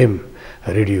त्यसपछि एफएम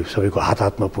रेडियो सबैको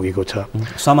हातमा पुगेको छ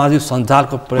सामाजिक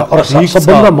सञ्जालको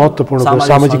सबभन्दा महत्त्वपूर्ण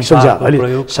सामाजिक सञ्जाल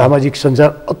अहिले सामाजिक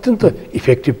सञ्जाल अत्यन्त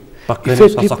इफेक्टिभ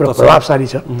इफेक्टिभ र प्रभावशाली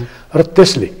छ र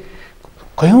त्यसले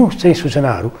कयौँ चाहिँ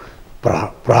सूचनाहरू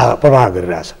प्रवाह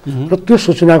गरिरहेछ र त्यो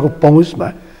सूचनाको पहुँचमा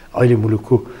अहिले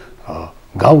मुलुकको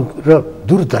गाउँ र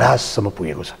दूरदराजसम्म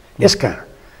पुगेको छ।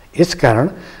 यसकारण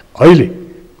अहिले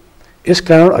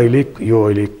यो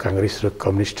काङ्ग्रेस र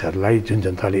कम्युनिस्टहरूलाई जुन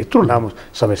जनताले यत्रो लामो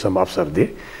समयसम्म अवसर दिए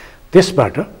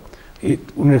त्यसबाट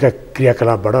उनीहरूका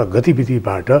क्रियाकलापबाट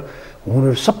गतिविधिबाट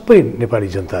उनीहरू सबै नेपाली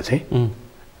जनता चाहिँ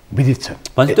विदित छन्।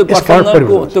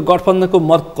 त्यो गठबन्धनको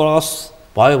मत क्रस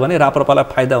भयो भने राप्रपालाई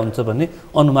फाइदा हुन्छ भन्ने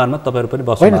अनुमानमा तपाईँहरू पनि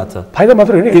बस्नु भएको छ। फाइदा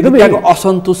मात्र होइन, एकदमै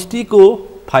असन्तुष्टिको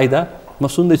फाइदा म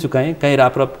सुन्दैछु कहीँ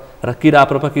राप्रप र कि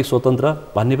राप्रपा कि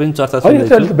स्वतन्त्र भन्ने पनि चर्चा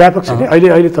सुन्दैछु। व्यापक छ नि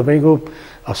अहिले तपाईँको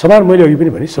मैले अघि पनि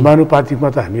भने समानुपातिकमा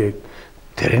त हामी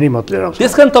धेरै नै मत लिएर आउँछ।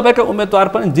 त्यसकारण तपाईँका उम्मेदवार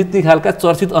पनि जित्ने खालका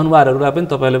चर्चित अनुहारहरूलाई पनि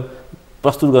तपाईँले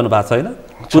प्रस्तुत गर्नुभएको छ होइन?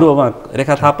 पूर्वमा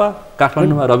रेखा थापा,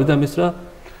 काठमाडौँमा रविन्द्र मिश्र,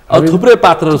 अब थुप्रै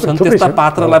पात्रहरू छन्। त्यस्ता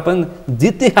पात्रलाई पनि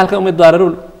जित्ने खालका उम्मेदवारहरू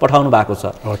पठाउनु भएको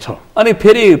छ। अनि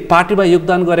फेरि पार्टीमा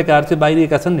योगदान गरेकाहरू चाहिँ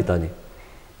बाहिरिएका छन् नि त नि?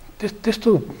 त्यस्तो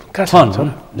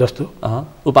छन् जस्तो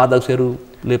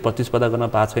उपाध्यक्षहरूले प्रतिस्पर्धा गर्न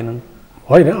पाएको छैनन्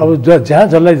होइन। अब जहाँ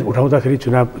जसलाई उठाउँदाखेरि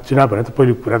चुनाव भने त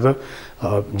पहिलो कुरा त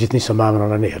जित्ने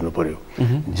सम्भावनालाई नै हेर्नु पर्यो।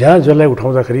 जहाँ जसलाई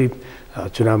उठाउँदाखेरि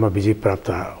चुनावमा विजय प्राप्त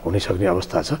हुन सक्ने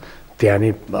अवस्था छ त्यहाँ नै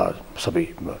सबै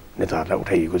नेताहरूलाई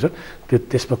उठाइएको छ।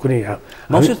 त्यसमा कुनै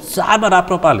मङ्सिर 4 मा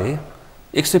राप्रपाले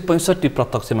 165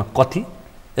 प्रत्यक्षमा कति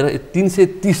र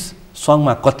 330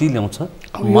 सङ्घमा कति ल्याउँछ?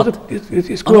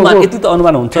 यति त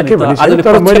अनुमान हुन्छ नि।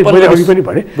 मैले अघि पनि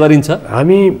भने गरिन्छ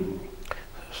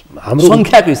हाम्रो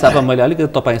सङ्ख्याको हिसाबमा। मैले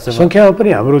अलिकति तपाईँसँग सङ्ख्यामा पनि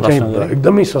हाम्रो चाहिँ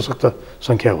एकदमै सशक्त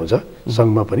सङ्ख्या हुन्छ,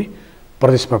 सङ्घमा पनि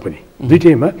प्रदेशमा पनि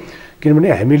दुइटैमा। किनभने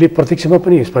हामीले प्रत्यक्षमा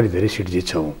पनि यसपालि धेरै सिट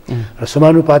जित्छौँ र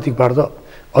समानुपातिकबाट त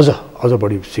अझ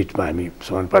बढी सिटमा हामी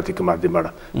समानुपातिकको माध्यमबाट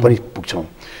पनि पुग्छौँ।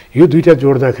 यो दुईवटा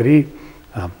जोड्दाखेरि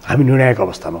हामी निर्णायक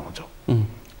अवस्थामा हुन्छौँ।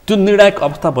 त्यो निर्णायक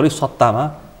अवस्था भोलि सत्तामा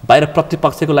बाहिर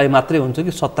प्रतिपक्षको लागि मात्रै हुन्छ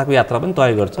कि सत्ताको यात्रा पनि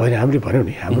तय गर्छ? होइन, हामीले भन्यौँ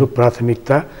नि हाम्रो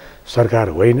प्राथमिकता सरकार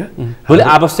होइन। भोलि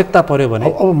आवश्यकता पर्यो भने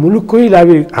अब मुलुककै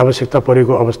लागि आवश्यकता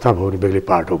परेको अवस्था भयो भने बेग्लै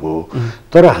पाटो भयो।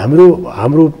 तर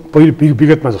हाम्रो पहिलो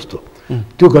विगतमा जस्तो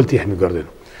त्यो गल्ती हामी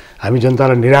गर्दैनौँ। हामी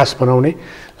जनतालाई निराश बनाउने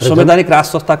संवैधानिक राज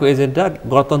संस्थाको एजेन्डा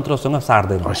गणतन्त्रसँग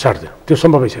साट्दैन। त्यो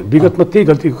सम्भवै छैन। विगतमा त्यही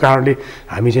गल्तीको कारणले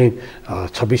हामी चाहिँ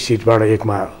 26 सिटबाट 1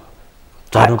 मा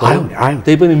आयौँ।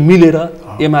 त्यही पनि मिलेर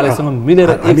एमालेसँग मिलेर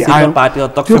एक सिटमा पार्टी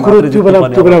अध्यक्ष त्यो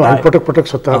बेला हामी पटक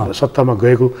सत्तामा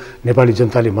गएको नेपाली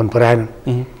जनताले मन पराएनन्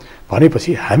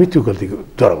भनेपछि हामी त्यो गल्तीको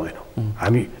डराउँदैनौँ।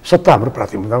 हामी सत्ता हाम्रो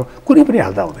प्राथमिकतामा कुनै पनि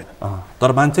हाल्दा हुँदैन।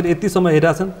 तर मान्छेले यतिसम्म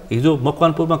हेरिरहेछन्, हिजो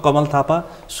मकवानपुरमा कमल थापा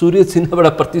सूर्य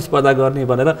चिन्हबाट प्रतिस्पर्धा गर्ने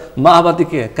भनेर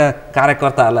माओवादीका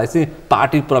कार्यकर्ताहरूलाई चाहिँ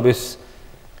पार्टी प्रवेश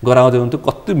गराउँदै हुन्थ्यो।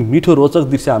 कति मिठो रोचक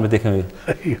दृश्य हामीले देख्यौँ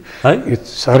है।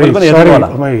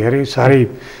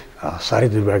 साह्रै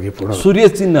दुर्भाग्यपूर्ण। सूर्य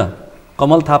चिन्ह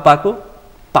कमल थापाको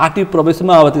पार्टी प्रवेश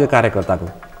माओवादीका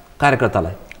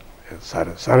कार्यकर्तालाई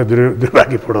साह्रै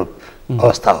दुर्भाग्यपूर्ण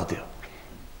अवस्था हो त्यो।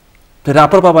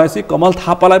 राप्रपा भएपछि कमल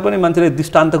थापालाई पनि मान्छेले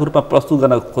दृष्टान्तको रूपमा प्रस्तुत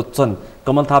गर्न खोज्छन्।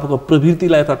 कमल थापाको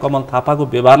प्रवृत्तिलाई अथवा कमल थापाको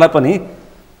व्यवहारलाई पनि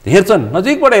हेर्छन्,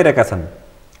 नजिकबाट हेरेका छन्।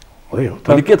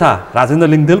 अनि के थाहा राजेन्द्र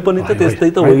लिङ्गदेन पनि त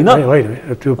त्यस्तै त होइन?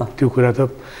 त्यो कुरा त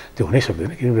त्यो हुनै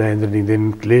सक्दैन। किनभने राजेन्द्र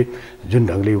लिङ्गदेनले जुन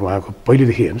ढङ्गले उहाँको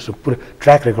पहिलेदेखि हेर्नुहोस् पुरा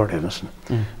ट्र्याक रेकर्ड हेर्नुहोस् न,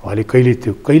 उहाँले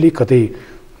कहिले कतै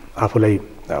आफूलाई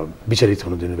विचलित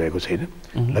हुन दिनुभएको छैन।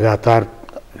 लगातार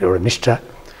एउटा निष्ठा,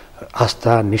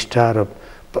 आस्था, निष्ठा र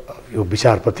यो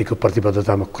विचारप्रतिको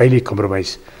प्रतिबद्धतामा कहिले कम्प्रोमाइज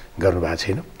गर्नुभएको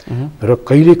छैन र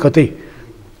कहिले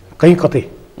कतै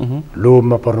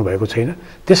लोभमा पर्नुभएको छैन।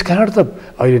 त्यसकारण त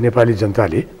अहिले नेपाली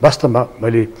जनताले वास्तवमा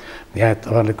मैले यहाँ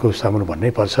तपाईँहरूको सामु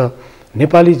भन्नै पर्छ,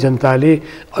 नेपाली जनताले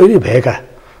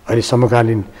अहिले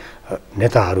समकालीन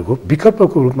नेताहरूको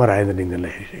विकल्पको रूपमा राजेन्द्र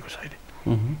लिङ्गदेनलाई हेरिरहेको छ। अहिले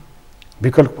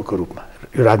विकल्पको रूपमा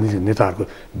यो राजनीतिक नेताहरूको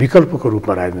विकल्पको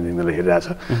रूपमा राजेन्द्र लिङ्गदेनलाई हेरिरहेछ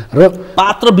र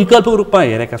पात्र विकल्पको रूपमा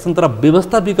हेरेका छन्, तर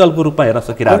व्यवस्था विकल्पको रूपमा हेर्न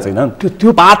सकिरहेको छैनन्।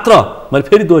 त्यो पात्र मैले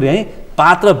फेरि दोहोऱ्याएँ,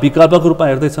 पात्र विकल्पको रूपमा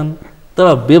हेर्दैछन् तर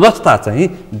व्यवस्था चाहिँ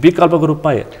विकल्पको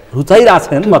रूपमा रुचाइरहेको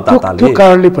छैन मतदाताले। त्यो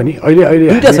कारणले पनि अहिले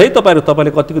दुईवटा छ है।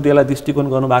 तपाईँले कतिको त्यसलाई दृष्टिकोण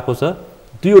गर्नुभएको छ?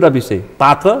 दुईवटा विषय,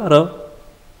 पात्र र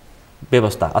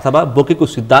व्यवस्था अथवा बोकेको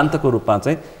सिद्धान्तको रूपमा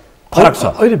चाहिँ फरक छ।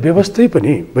 अहिले व्यवस्थै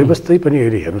पनि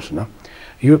अहिले हेर्नुहोस् न,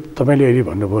 यो तपाईँले अहिले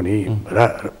भन्नुभयो नि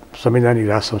संवैधानिक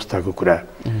राज संस्थाको कुरा,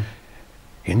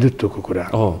 हिन्दुत्वको कुरा,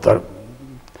 तर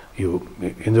यो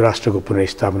हिन्दू राष्ट्रको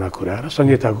पुनर्स्थापनाको कुरा र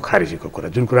संहिताको खारेजीको कुरा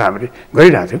जुन कुरा हामीले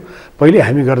गरिरहेको थियौँ, पहिले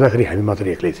हामी गर्दाखेरि हामी मात्र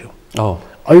एक्लै थियौँ।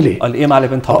 अहिले एमाले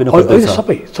पनि थपिनु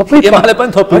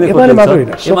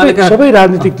सबै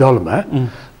राजनीतिक दलमा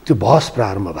त्यो बहस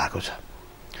प्रारम्भ भएको छ।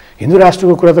 हिन्दू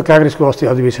राष्ट्रको कुरा त काङ्ग्रेसको अस्ति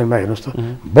अधिवेशनमा हेर्नुहोस् त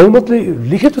बहुमतले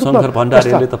लिखित रूपमा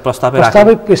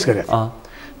प्रस्तावै पेश गरेको थियो।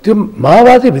 त्यो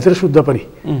माओवादीभित्र शुद्ध पनि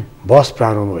बहस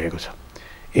प्रारम्भ भएको छ,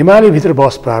 एमालेभित्र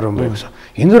बहस प्रारम्भ भएको छ।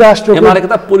 हिन्दू राष्ट्रको एमालेका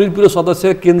त पोलिट ब्युरो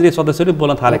सदस्य केन्द्रीय सदस्यले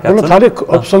बोल्न थालेका छन्।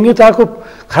 संहिताको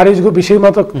खारेजको विषयमा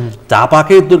त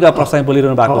झापाकै दुर्गा प्रसाद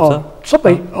बोलिरहनु भएको छ।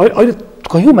 सबै अहिले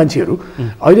कयौँ मान्छेहरू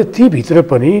अहिले तीभित्र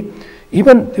पनि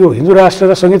इभन त्यो हिन्दू राष्ट्र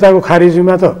र संहिताको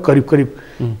खारेजीमा त करिब करिब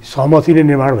सहमति नै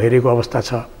निर्माण भइरहेको अवस्था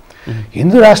छ।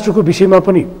 हिन्दू राष्ट्रको विषयमा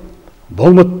पनि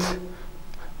बहुमत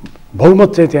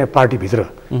चाहिँ त्यहाँ पार्टीभित्र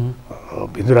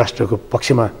हिन्दू राष्ट्रको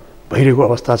पक्षमा भइरहेको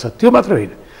अवस्था छ। त्यो मात्र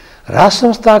होइन, राज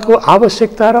संस्थाको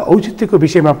आवश्यकता र औचित्यको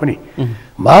विषयमा पनि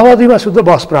माओवादीमा शुद्ध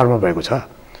बहस प्रारम्भ भएको छ।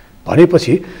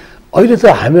 भनेपछि अहिले त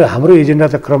हाम्रो एजेन्डा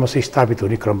त क्रमशः स्थापित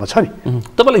हुने क्रममा छ नि।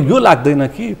 तपाईँलाई यो लाग्दैन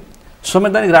कि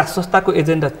संवैधानिक राज संस्थाको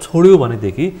एजेन्डा छोड्यो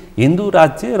भनेदेखि हिन्दू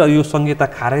राज्य र यो संहिता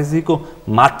खारेजीको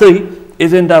मात्रै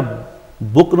एजेन्डा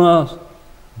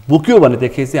बोक्यो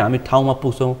भनेदेखि चाहिँ हामी ठाउँमा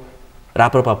पुग्छौँ,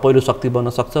 राप्रपा पहिलो शक्ति बन्न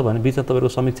सक्छ भन्ने बिचमा तपाईँको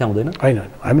समीक्षा हुँदैन? होइन,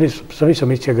 हामीले सबै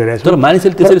समीक्षा गरिरहेको छौँ। तर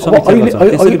मानिसले त्यसरी समीक्षा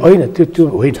होइन, त्यो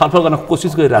होइन, छलफल गर्न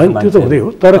कोसिस गरिरहेको त्यो त हुँदै हो।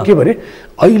 तर के भने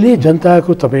अहिले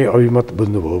जनताको तपाईँ अभिमत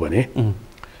बुझ्नुभयो भने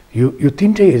यो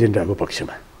तिनटै एजेन्डाको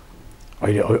पक्षमा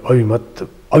अहिले अभिमत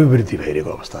अभिवृद्धि भइरहेको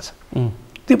अवस्था छ।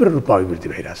 तीव्र रूपमा अभिवृद्धि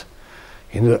भइरहेछ।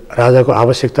 हिन्दू राजाको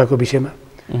आवश्यकताको विषयमा,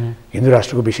 हिन्दू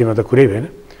राष्ट्रको विषयमा त कुरै भएन,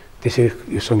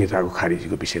 त्यसै यो संहिताको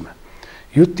खारेजीको विषयमा,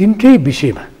 यो तिनटै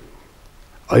विषयमा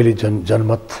अहिले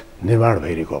जनमत निर्माण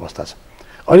भइरहेको अवस्था छ।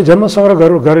 अहिले जनमत सङ्ग्रह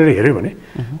गरेर हेऱ्यो भने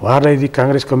उहाँहरूलाई यदि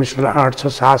काङ्ग्रेस कमिसनरलाई 8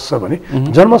 छ 7 छ भने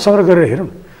जनमत सङ्ग्रह गरेर हेरौँ,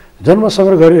 जनमत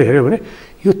सङ्ग्रह गरेर हेऱ्यो भने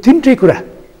यो तिनटै कुरामा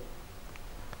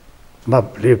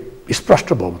स्पष्ट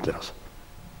बहुमत लिएर आउँछ।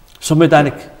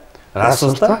 संवैधानिक राज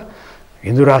संस्था,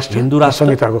 हिन्दू राष्ट्र,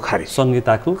 संहिताको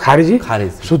खारेजी,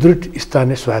 सुदृढ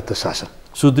स्थानीय स्वायत्त शासन,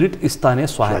 सुदृढ स्थानीय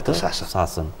स्वायत्त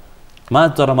शासनमा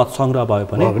जनमत सङ्ग्रह भयो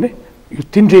भने यो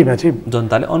तिनटैमा चाहिँ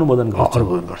जनताले अनुमोदन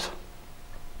गर्छ।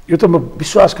 यो त म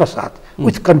विश्वासका साथ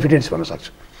विथ कन्फिडेन्स भन्न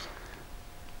सक्छु।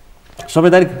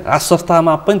 संवैधानिक राज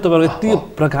संस्थामा पनि तपाईँको यति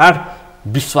प्रगाढ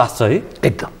विश्वास छ है?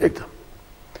 एकदम।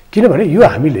 किनभने यो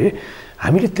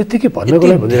हामीले त्यत्तिकै भन्नको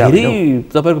लागि धेरै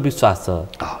तपाईँको विश्वास छ,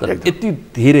 यति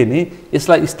धेरै नै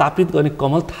यसलाई स्थापित गर्ने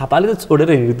कमल थापाले त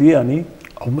छोडेर हिँडिदिए। अनि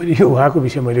मैले यो उहाँको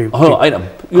विषय मैले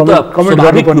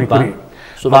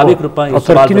स्वाभाविक रूपमा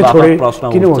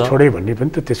किन छोडे भन्ने पनि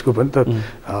त त्यसको पनि त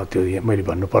त्यो मैले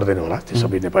भन्नु पर्दैन होला। त्यो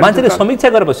सबै नेपाली मान्छेले समीक्षा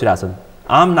गरेर बसिरहेछन्,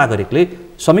 आम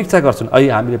नागरिकले समीक्षा गर्छन्।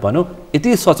 अहिले हामीले भनौँ यति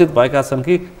सचेत भएका छन्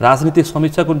कि राजनीतिक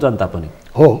समीक्षाको जनता पनि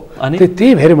हो। अनि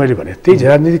त्यही भएर मैले भने त्यही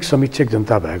राजनीतिक समीक्षक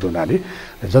जनता भएको हुनाले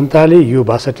जनताले यो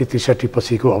 62-63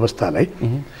 पछिको अवस्थालाई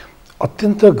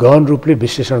अत्यन्त गहन रूपले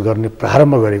विश्लेषण गर्ने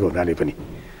प्रारम्भ गरेको हुनाले पनि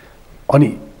अनि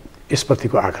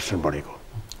यसप्रतिको आकर्षण बढेको।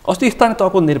 अस्ति स्थानीय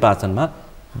तहको निर्वाचनमा,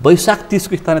 वैशाख 30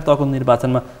 को स्थानीय तहको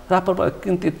निर्वाचनमा राप्रपा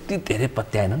किन त्यति धेरै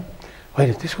पत्याएनन्?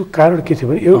 होइन, त्यसको कारण के थियो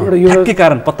भने एउटा के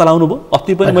कारण पत्ता लगाउनु भयो?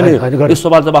 अस्ति पनि मैले यो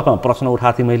सवाल जवाफमा प्रश्न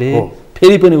उठाएको थिएँ, मैले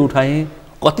फेरि पनि उठाएँ।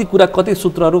 कति कुरा, कति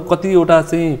सूत्रहरू, कतिवटा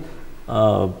चाहिँ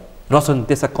रहेछन्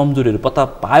त्यसका कमजोरीहरू पत्ता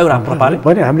पायो राप्रपाले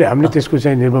भने हामीले त्यसको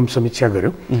चाहिँ निर्मम समीक्षा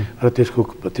गऱ्यौँ र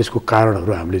त्यसको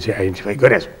कारणहरू हामीले चाहिँ आइडेन्टिफाई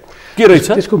गरेका छौँ। के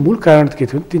रहेछ त्यसको मूल कारण के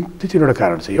थियो? तीनवटा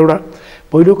कारण छ। एउटा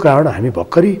पहिलो कारण, हामी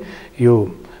भर्खरै यो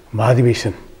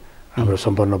महाधिवेशन हाम्रो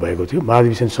सम्पन्न भएको थियो।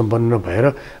 महाधिवेशन सम्पन्न भएर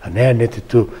नयाँ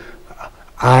नेतृत्व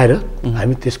आएर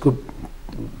हामी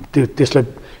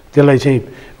त्यसलाई चाहिँ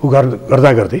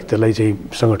गर्दा गर्दै त्यसलाई चाहिँ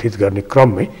सङ्गठित गर्ने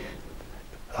क्रममै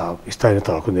स्थानीय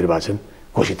तहको निर्वाचन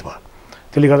घोषित भयो।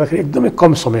 त्यसले गर्दाखेरि एकदमै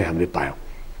कम समय हामीले पायौँ।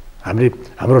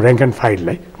 हाम्रो ऱ्याङ्क एन्ड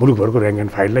फाइललाई, मुलुकभरको ऱ्याङ्क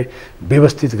एन्ड फाइललाई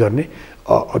व्यवस्थित गर्ने,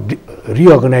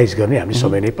 रिअर्गनाइज गर्ने हामी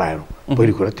समय नै पायौँ।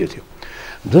 पहिलो कुरा त्यो थियो।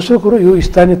 दोस्रो कुरो, यो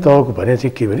स्थानीय तहको भने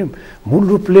चाहिँ के भने मूल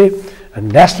रूपले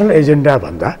नेसनल एजेन्डा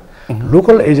भन्दा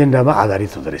लोकल एजेन्डामा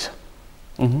आधारित हुँदो रहेछ।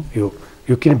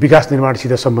 यो किन विकास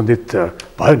निर्माणसित सम्बन्धित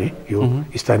भयो नि, यो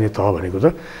स्थानीय तह भनेको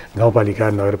त गाउँपालिका,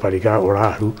 नगरपालिका,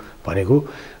 वडाहरू भनेको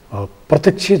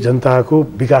प्रत्यक्ष जनताको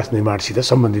विकास निर्माणसित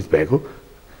सम्बन्धित भएको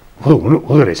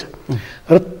हुँदो रहेछ।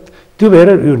 र त्यो भएर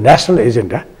यो नेसनल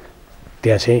एजेन्डा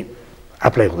त्यहाँ चाहिँ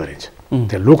एप्लाई हुँदो रहेछ।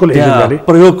 त्यहाँ लोकल एजेन्डाले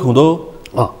प्रयोग हुँदो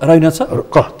रहेनछ,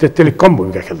 त्यसले कम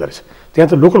भूमिका खेल्दो रहेछ। त्यहाँ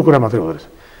त लोकल कुरा मात्रै हुँदो रहेछ।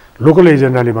 लोकल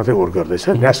एजेन्डाले मात्रै ओर गर्दैछ,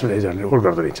 नेसनल एजेन्डाले ओर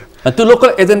गर्दो रहेछ। त्यो लोकल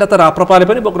एजेन्डा त राप्रपाले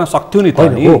पनि बोक्न सक्थ्यो नि त?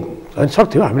 हो,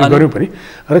 सक्थ्यो, हामीले गऱ्यौँ पनि।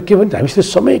 र के भने हामीसित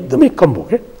समय एकदमै कम भयो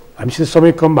क्या। हामीसित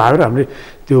समय कम भएर हामीले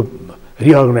त्यो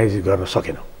रिअर्गनाइज गर्न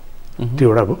सकेनौँ। त्यो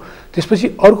एउटा भयो। त्यसपछि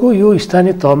अर्को, यो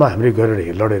स्थानीय तहमा हामीले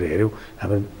लडेर हेऱ्यौँ,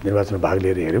 हाम्रो निर्वाचनमा भाग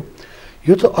लिएर हेऱ्यौँ,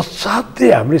 यो त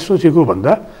असाध्यै हामीले सोचेको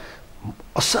भन्दा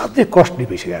असाध्यै कस्टली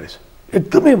भइसकेको रहेछ।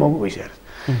 एकदमै महँगो भइसकेको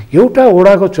रहेछ। एउटा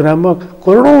वडाको चुनावमा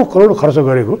करोडौँ खर्च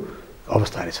गरेको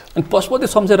अवस्था रहेछ। अनि पशुपति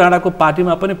शमशेर राणाको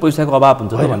पार्टीमा पनि पैसाको अभाव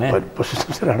हुन्छ त भने पशुपति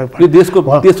शमशेर राणा यो देशको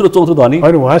तेस्रो चौथो धनी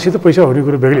होइन, उहाँसित पैसा हुने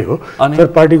कुरो बेग्लै हो, तर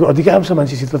पार्टीको अधिकांश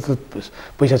मान्छेसित त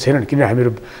पैसा छैनन्। किन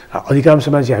हामीहरू अधिकांश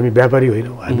मान्छे हामी व्यापारी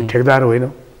होइनौँ, हामी ठेकदार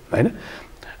होइनौँ होइन।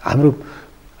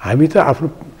 हामी त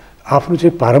आफ्नो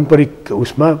चाहिँ पारम्परिक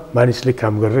उसमा मानिसले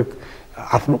काम गरेर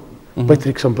आफ्नो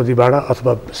पैतृक सम्पत्तिबाट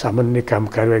अथवा सामान्य काम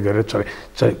कारवाही गरेर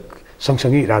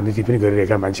सँगसँगै राजनीति पनि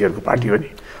गरिरहेका मान्छेहरूको पार्टी हो नि।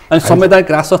 अनि संवैधानिक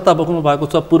राजसत्ता बोक्नु भएको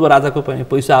छ, पूर्व राजाको पनि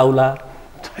पैसा आउला।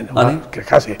 अनि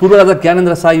खासै पूर्व राजा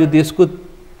ज्ञानेन्द्र शाह यो देशको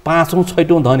 5औं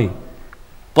 6औं धनी,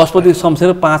 पशुपति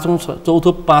शमशेर 5औं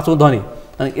 4औं 5औं धनी।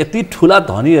 अनि यति ठुला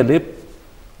धनीहरूले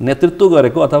नेतृत्व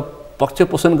गरेको अथवा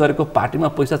पक्ष पोषण गरेको पार्टीमा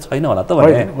पैसा छैन होला त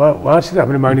भने उहाँसित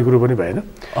हामीले माग्ने कुरो पनि भएन।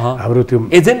 हाम्रो त्यो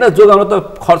एजेन्डा जोगाउन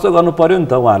त खर्च गर्नु पर्यो नि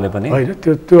त उहाँहरूले पनि होइन।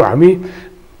 त्यो हामी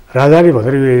राजाले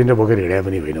भनेर यो एजेन्डा बोकेर हिँडे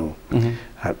पनि होइनौँ,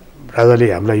 राजाले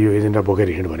हामीलाई यो एजेन्डा बोकेर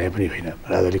हिँड भने पनि होइन,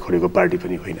 राजाले खोलेको पार्टी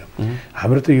पनि होइन।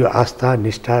 हाम्रो त यो आस्था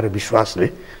निष्ठा र विश्वासले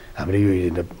हामीले यो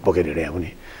एजेन्डा बोकेर हिँडे हो नि।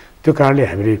 त्यो कारणले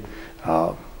हामीले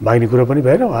माग्ने कुरो पनि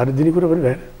भएन, उहाँहरूले दिने कुरो पनि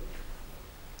भएन।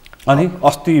 अनि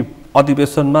अस्ति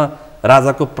अधिवेशनमा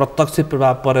राजाको प्रत्यक्ष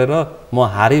प्रभाव परेर म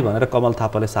हारे भनेर कमल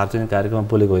थापाले सार्वजनिक कार्यक्रममा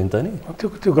बोलेको होइन त नि?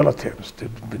 त्यो गलत थियो,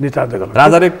 नितान्त गलत।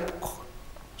 राजाले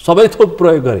सबै थोक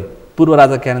प्रयोग गरे, पूर्व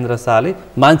राजा ज्ञानेन्द्र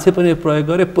शाहले मान्छे पनि प्रयोग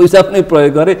गरे, पैसा पनि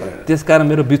प्रयोग गरे, त्यसकारण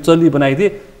मेरो बिचल्ली बनाइदिए।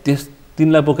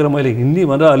 तिनलाई बोकेर मैले हिँड्ने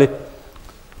भनेर अहिले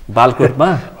बालकोटमा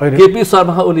केपी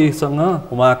शर्मा ओलीसँग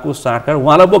उहाँको साँठगाँठ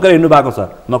उहाँलाई बोकेर हिँड्नु भएको छ,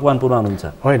 मकवानपुरमा हुनुहुन्छ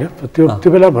होइन। त्यो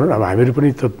बेला भनौँ अब हामीहरू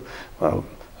पनि त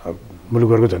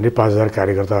मुलुकभरको झन्डै 5000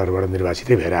 कार्यकर्ताहरूबाट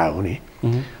निर्वाचितै भएर आयो नि,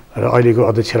 र अहिलेको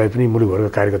अध्यक्षलाई पनि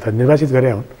मुलुकभरको कार्यकर्ता निर्वाचित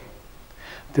गरे हुन्।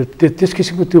 त्यस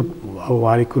किसिमको त्यो अब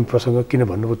उहाँले कुन प्रसङ्ग किन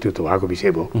भन्नुभयो त्यो त उहाँको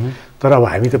विषय भयो। तर अब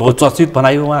हामी त बहुत चर्चित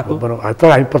बनायो उहाँको, तर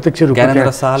हामी प्रत्यक्ष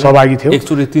रूपमा सहभागी थियौँ।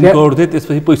 1.3 करोड थियो,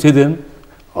 त्यसपछि पैसै दिएन।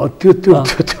 त्यो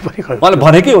पनि उहाँले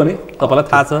भनेकै हो नि, तपाईँलाई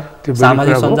थाहा छ,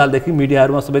 सामाजिक सञ्जालदेखि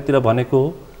मिडियाहरूमा सबैतिर भनेको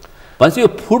हो। भनेपछि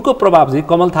यो फुडको प्रभाव चाहिँ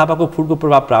कमल थापाको फुडको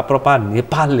प्रभाव राप्रपा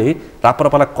नेपालले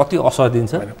राप्रपालाई कति असर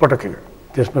दिन्छ? पटक्कै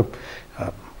त्यसमा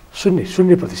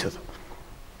 0%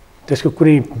 त्यसको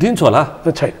कुनै दिन्छ होला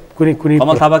छैन। कुनै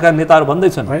कमल थापाका नेताहरू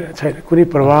भन्दैछन् होइन, छैन कुनै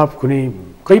प्रभाव,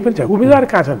 कहीँ पनि छैन। उम्मेदवार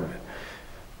कहाँ छन्?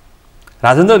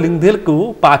 राजेन्द्र लिङ्गदेलको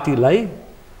पार्टीलाई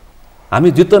हामी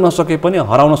जित्न नसके पनि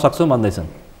हराउन सक्छौँ भन्दैछन्।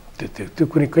 त्यो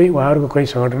कहीँ उहाँहरूको कहीँ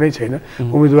सङ्गठनै छैन,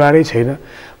 उम्मेदवारै छैन।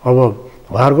 अब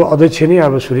उहाँहरूको अध्यक्ष नै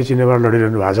अब सूर्य चिन्हबाट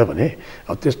लडिरहनु भएको छ भने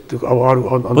अब त्यस्तो अब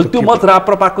अरू त्यो मत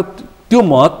राप्रपाको त्यो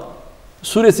मत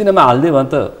सूर्य चिन्हमा हालिदियो भने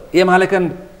त एमालेका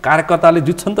कार्यकर्ताले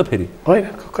जित्छन् त फेरि? होइन,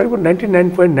 करिब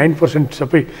 99.9%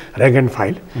 सबै ऱ्याङ्क एन्ड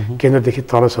फाइल केन्द्रदेखि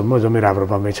तलसम्म जम्मै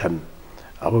राप्रपामै छन्।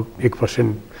 अब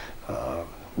 1%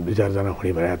 2-4जना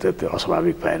हुने भए त्यो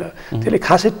अस्वाभाविक भएर त्यसले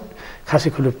खासै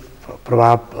ठुलो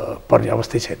प्रभाव पर्ने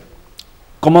अवस्थै छैन।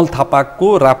 कमल थापाको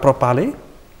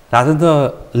राप्रपाले राजेन्द्र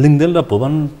लिङ्गदेल र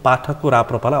भुवन पाठकको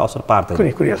राप्रपालाई असर पार्दैन?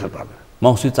 कुनै असर पार्दैन।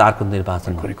 मङ्सिर 4 को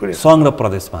निर्वाचन सङ्घ र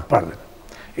प्रदेशमा पार्दैन।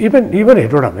 इभन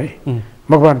हेटौडामै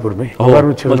मकवानपुरमै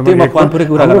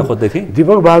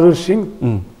दीपक बहादुर सिंह,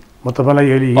 म तपाईँलाई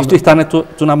अहिले अस्ति स्थानीय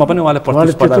चुनावमा पनि उहाँले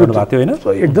प्रतिस्पर्धा गर्नुभएको थियो होइन?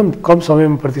 एकदम कम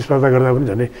समयमा प्रतिस्पर्धा गर्दा पनि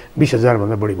झन् 20,000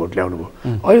 भन्दा बढी भोट ल्याउनु भयो।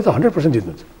 अहिले त 100%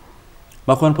 जित्नुहुन्छ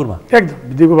मकवानपुरमा।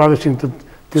 एकदम दीपक बहादुर सिंह त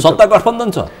सत्ता गठबन्धन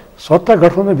छ। सत्ता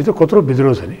गठबन्धनभित्र कत्रो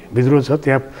विद्रोह छ नि, विद्रोह छ,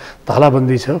 त्यहाँ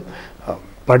तालाबन्दी छ,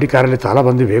 पार्टी कार्यालय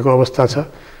तालाबन्दी भएको अवस्था छ।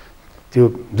 त्यो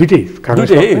दुइटै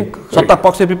सत्ता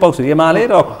पक्ष विपक्ष एमाले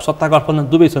र सत्ता गठबन्धन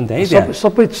दुवै छन् त्यहीँ।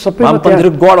 सबै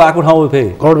गढ भएको ठाउँ हो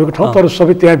फेरि, गढ भएको ठाउँ, तर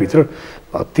सबै त्यहाँभित्र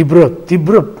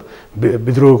तीव्र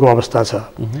विद्रोहको अवस्था छ।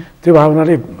 त्यो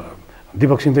भावनाले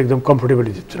दीपक सिंह त एकदम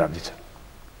कम्फोर्टेबली चुनाव जित्छ,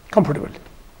 कम्फोर्टेबली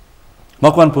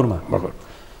मकवानपुरमा।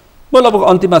 म लगभग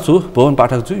अन्तिममा छु भुवन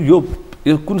पाठक छु। यो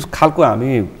कुन खालको हामी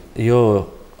यो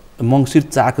मङ्सिर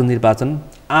 4 को निर्वाचन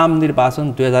आम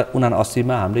निर्वाचन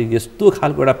 2079मा हामीले यस्तो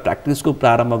खालको एउटा प्र्याक्टिसको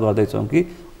प्रारम्भ गर्दैछौँ कि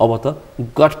अब त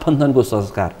गठबन्धनको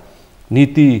संस्कार,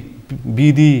 नीति,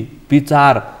 विधि,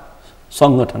 विचार,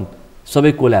 सङ्गठन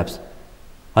सबै कोल्याप्स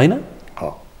होइन?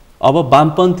 अब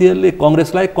वामपन्थीहरूले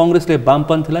कङ्ग्रेसलाई, कङ्ग्रेसले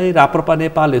वामपन्थीलाई, राप्रपा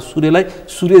नेपालले सूर्यलाई,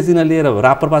 सूर्यजिन लिएर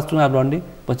राप्रपा चुनाव लड्ने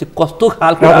पछि कस्तो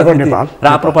खालको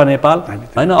राप्रपा नेपाल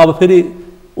होइन? अब फेरि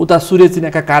उता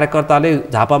सूर्यचिनाका कार्यकर्ताले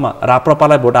झापामा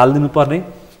राप्रपालाई भोट हालिदिनु पर्ने।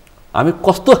 हामी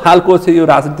कस्तो खालको चाहिँ यो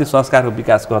राजनीतिक संस्कारको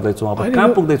विकास गर्दैछौँ, अब कहाँ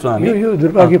पुग्दैछौँ हामी? यो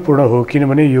दुर्भाग्यपूर्ण हो,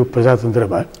 किनभने यो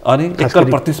प्रजातन्त्रमा अनि एकल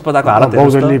प्रतिस्पर्धाको हालत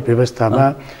बहुदलीय व्यवस्थामा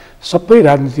सबै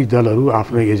राजनीतिक दलहरू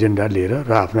आफ्नो एजेन्डा लिएर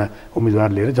र आफ्ना उम्मेदवार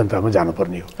लिएर जनतामा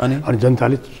जानुपर्ने हो। अनि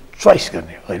जनताले चोइस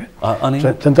गर्ने हो होइन? अनि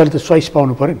जनताले त चोइस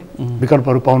पाउनु पर्यो नि,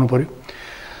 विकल्पहरू पाउनु पर्यो।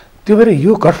 त्यो भएर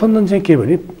यो गठबन्धन चाहिँ के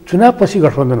भने चुनावपछि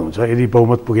गठबन्धन हुन्छ यदि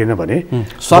बहुमत पुगेन भने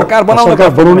सरकार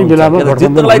बनाउने बेलामा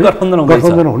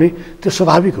गठबन्धन हुने त्यो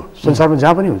स्वाभाविक हो संसारमा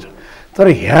जहाँ पनि हुन्छ तर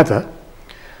यहाँ त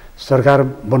सरकार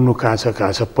बन्नु कहाँ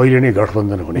छ पहिले नै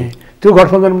गठबन्धन हुने त्यो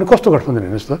गठबन्धन पनि कस्तो गठबन्धन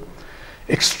हेर्नुहोस् त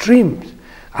एक्सट्रिम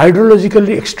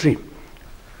आइडियोलोजिकल्ली एक्सट्रिम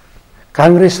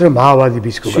काङ्ग्रेस र माओवादी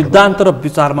बिचको सिद्धान्त र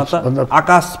विचारमा त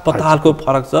आकाश पतालको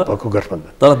फरक छ भएको गठबन्धन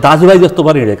तर दाजुभाइ जस्तो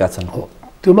पनि हिँडेका छन् हो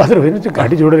त्यो मात्र होइन त्यो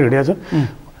घाँटी जोडेर हिँडेका छन्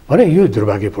भने यो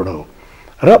दुर्भाग्यपूर्ण हो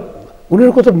र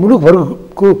उनीहरूको त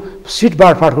मुलुकभरको सिट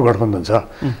बाँडफाँडको गठबन्धन छ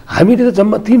हामीले त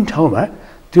जम्मा 3 ठाउँमा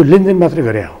त्यो लेनदेन मात्रै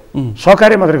गरे हौँ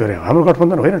सहकार्य मात्रै गरे हौँ हाम्रो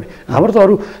गठबन्धन होइन नि हाम्रो त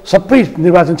अरू सबै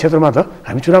निर्वाचन क्षेत्रमा त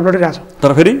हामी चुनाव लडिरहेछौँ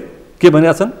तर फेरि के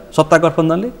भनिरहेका छन् सत्ता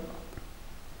गठबन्धनले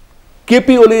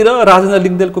केपी ओली र राजेन्द्र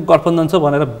लिङ्गदेलको गठबन्धन छ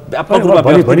भनेर व्यापक रूपमा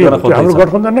हाम्रो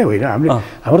गठबन्धन नै होइन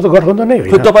हाम्रो त गठबन्धन नै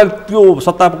होइन तपाईँ त्यो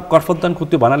सत्ता गठबन्धनको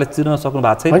त्यो भन्नाले चिर्न सक्नु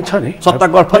भएको छैन सत्ता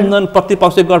गठबन्धन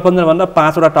प्रतिपक्षी गठबन्धन भनेर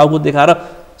 5 वटा टाउको देखाएर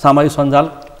सामाजिक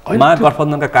सञ्जालमा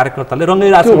गठबन्धनका कार्यकर्ताले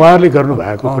रङ्गाइरहेको छ उहाँहरूले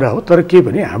गर्नुभएको कुरा हो तर के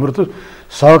भने हाम्रो त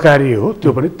सहकारी हो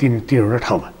त्यो पनि तीनवटा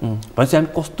ठाउँमा भनेपछि हामी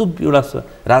कस्तो एउटा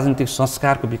राजनीतिक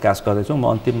संस्कारको विकास गर्दैछौँ म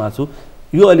अन्तिममा छु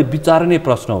यो अहिले विचारणीय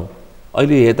प्रश्न हो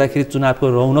अहिले हेर्दाखेरि चुनावको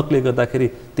रौनकले गर्दाखेरि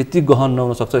त्यति गहन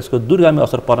नहुन सक्छ यसको दूरगामी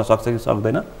असर पर्न सक्छ कि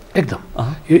सक्दैन एकदम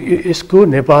यसको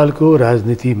नेपालको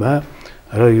राजनीतिमा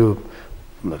र यो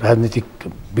राजनीतिक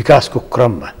विकासको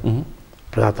क्रममा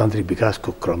प्रजातान्त्रिक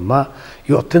विकासको क्रममा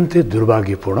यो अत्यन्तै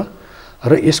दुर्भाग्यपूर्ण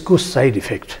र यसको साइड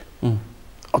इफेक्ट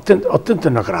अत्यन्त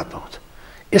नकारात्मक हुन्छ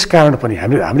यसकारण पनि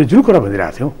हामीले जुन कुरा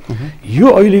भनिरहेको थियौँ यो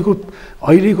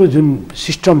अहिलेको जुन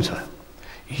सिस्टम छ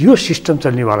यो सिस्टम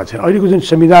चल्नेवाला छैन अहिलेको जुन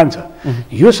संविधान छ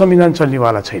यो संविधान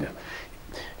चल्नेवाला छैन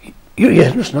यो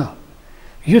हेर्नुहोस् न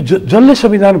यो जसले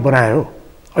संविधान बनायो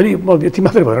अहिले म यति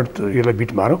मात्रै भएर यसलाई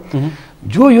बिट मारौँ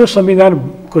जो यो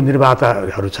संविधानको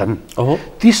निर्माताहरू छन्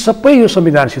ती सबै यो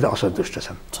संविधानसित असन्तुष्ट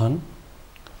छन्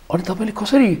अनि तपाईँले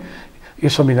कसरी यो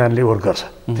संविधानले वर्क गर्छ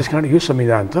त्यसकारण यो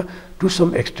संविधान त टु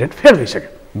सम एक्सटेन्ट फेल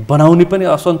भइसक्यो बनाउने पनि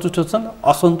असन्तुष्ट छन्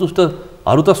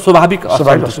असन्तुष्टहरू त स्वाभाविक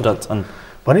असन्तुष्ट छन्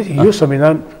भने यो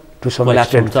संविधान टु सम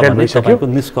एक्सटेन्ट फेल भइसक्यो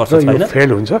र यो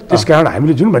फेल हुन्छ त्यसकारण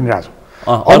हामीले जुन भनिरहेछौँ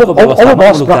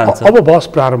अब बहस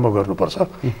प्रारम्भ गर्नुपर्छ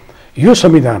यो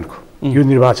संविधानको यो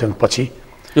निर्वाचन पछि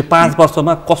यो 5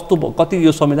 वर्षमा कति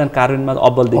यो संविधान कार्यान्वयनमा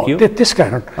अब्बल देखियो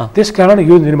त्यसकारण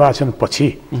यो निर्वाचन पछि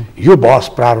यो बहस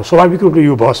प्रारम्भ स्वाभाविक रूपले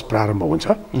यो बहस प्रारम्भ हुन्छ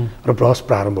र बहस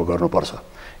प्रारम्भ गर्नुपर्छ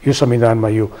यो संविधानमा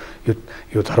यो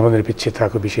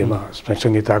धर्मनिरपेक्षताको विषयमा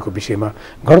संहिताको विषयमा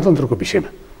गणतन्त्रको विषयमा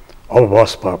अब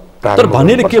बहस तर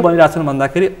भन्नेले के भनिरहेछन्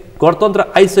भन्दाखेरि गणतन्त्र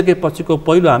आइसकेपछिको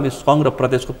पहिलो हामी सङ्घ र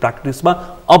प्रदेशको प्र्याक्टिसमा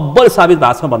अब्बल साबित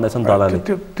भएको छ भन्दैछन् दलले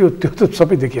त्यो त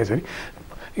सबै देखिएको छ नि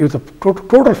यो त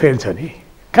टोटल फेल छ नि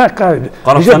कहाँ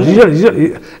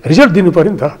रिजल्ट दिनु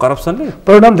पऱ्यो नि त करप्सनले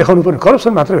परिणाम देखाउनु पर्ने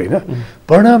करप्सन मात्रै होइन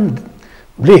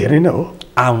परिणामले हेर्ने न हो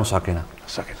आउन सकेन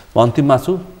अन्तिममा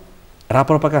छु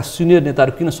राप्रपाका सिनियर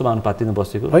नेताहरू किन समानुपातिमा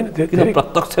बसेको किन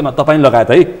प्रत्यक्षमा तपाईँ लगायत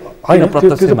है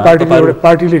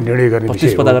पार्टीले निर्णय गर्ने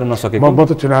प्रतिस्पर्धा गर्न नसकेको म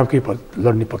त चुनावकै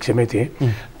लड्ने पक्षमै थिएँ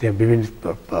त्यहाँ विभिन्न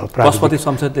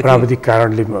प्राविधिक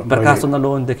कारणले प्रकाश चन्द्र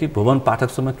लोहनदेखि भुवन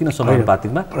पाठकसम्म किन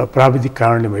समानुपातिमा प्राविधिक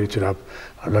कारणले मैले चुनाव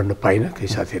लड्न पाइनँ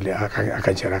केही साथीहरूले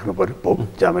आकाङ्क्षा राख्नु पर्यो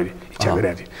जहाँ मैले इच्छा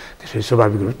गरेको थिएँ त्यसपछि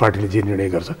स्वाभाविक रूपले पार्टीले जे निर्णय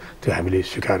गर्छ त्यो हामीले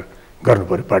स्वीकार गर्नु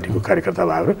पर्यो पार्टीको कार्यकर्ता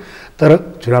भएर तर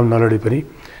चुनाव नलडे पनि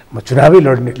म चुनावै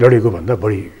लडेको भन्दा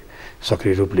बढी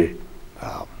सक्रिय रूपले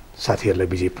साथीहरूलाई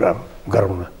विजय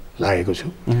गराउन लागेको छु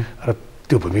र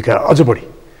त्यो भूमिका अझ बढी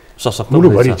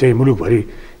मुलुकभरि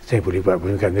चाहिँ भोलि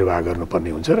भूमिका निर्वाह गर्नुपर्ने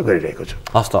हुन्छ र गरिरहेको छु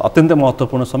हस् त अत्यन्तै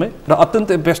महत्त्वपूर्ण समय र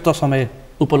अत्यन्तै व्यस्त समय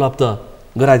उपलब्ध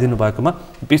गराइदिनु भएकोमा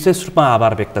विशेष रूपमा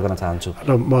आभार व्यक्त गर्न चाहन्छु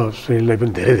र म सुनिललाई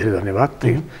पनि धेरै धेरै धन्यवाद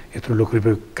यत्रो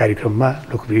लोकप्रिय कार्यक्रममा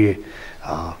लोकप्रिय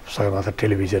सगरमाथा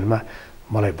टेलिभिजनमा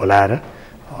मलाई बोलाएर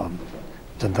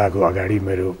जनताको अगाडि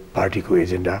मेरो पार्टीको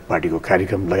एजेन्डा पार्टीको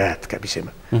कार्यक्रम लगायतका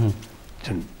विषयमा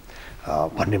जुन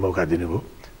भन्ने मौका दिनुभयो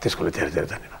त्यसको लागि धेरै धेरै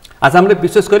धन्यवाद आज हामीले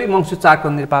विशेष गरी मङ्सिर 4 को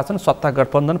निर्वाचन सत्ता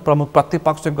गठबन्धन प्रमुख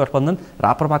प्रतिपक्ष गठबन्धन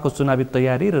राप्रपाको चुनावी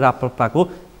तयारी र राप्रपाको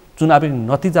चुनावी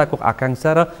नतिजाको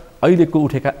आकाङ्क्षा र अहिलेको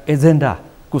उठेका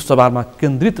एजेन्डाको सवालमा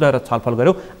केन्द्रित रहेर छलफल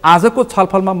गऱ्यौँ आजको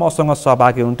छलफलमा मसँग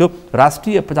सहभागी हुन्थ्यो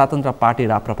राष्ट्रिय प्रजातन्त्र पार्टी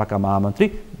राप्रपाका महामन्त्री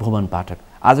भुवन पाठक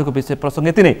आजको विषय प्रसङ्ग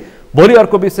यति नै भोलि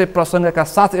अर्को विषय प्रसङ्गका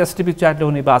साथ एसटिभी च्याटले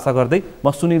हुने बाचा गर्दै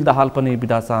म सुनिल दाहाल पनि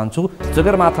बिदा चाहन्छु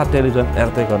सगरमाथा टेलिभिजन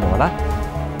हेर्दै गर्नुहोला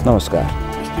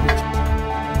नमस्कार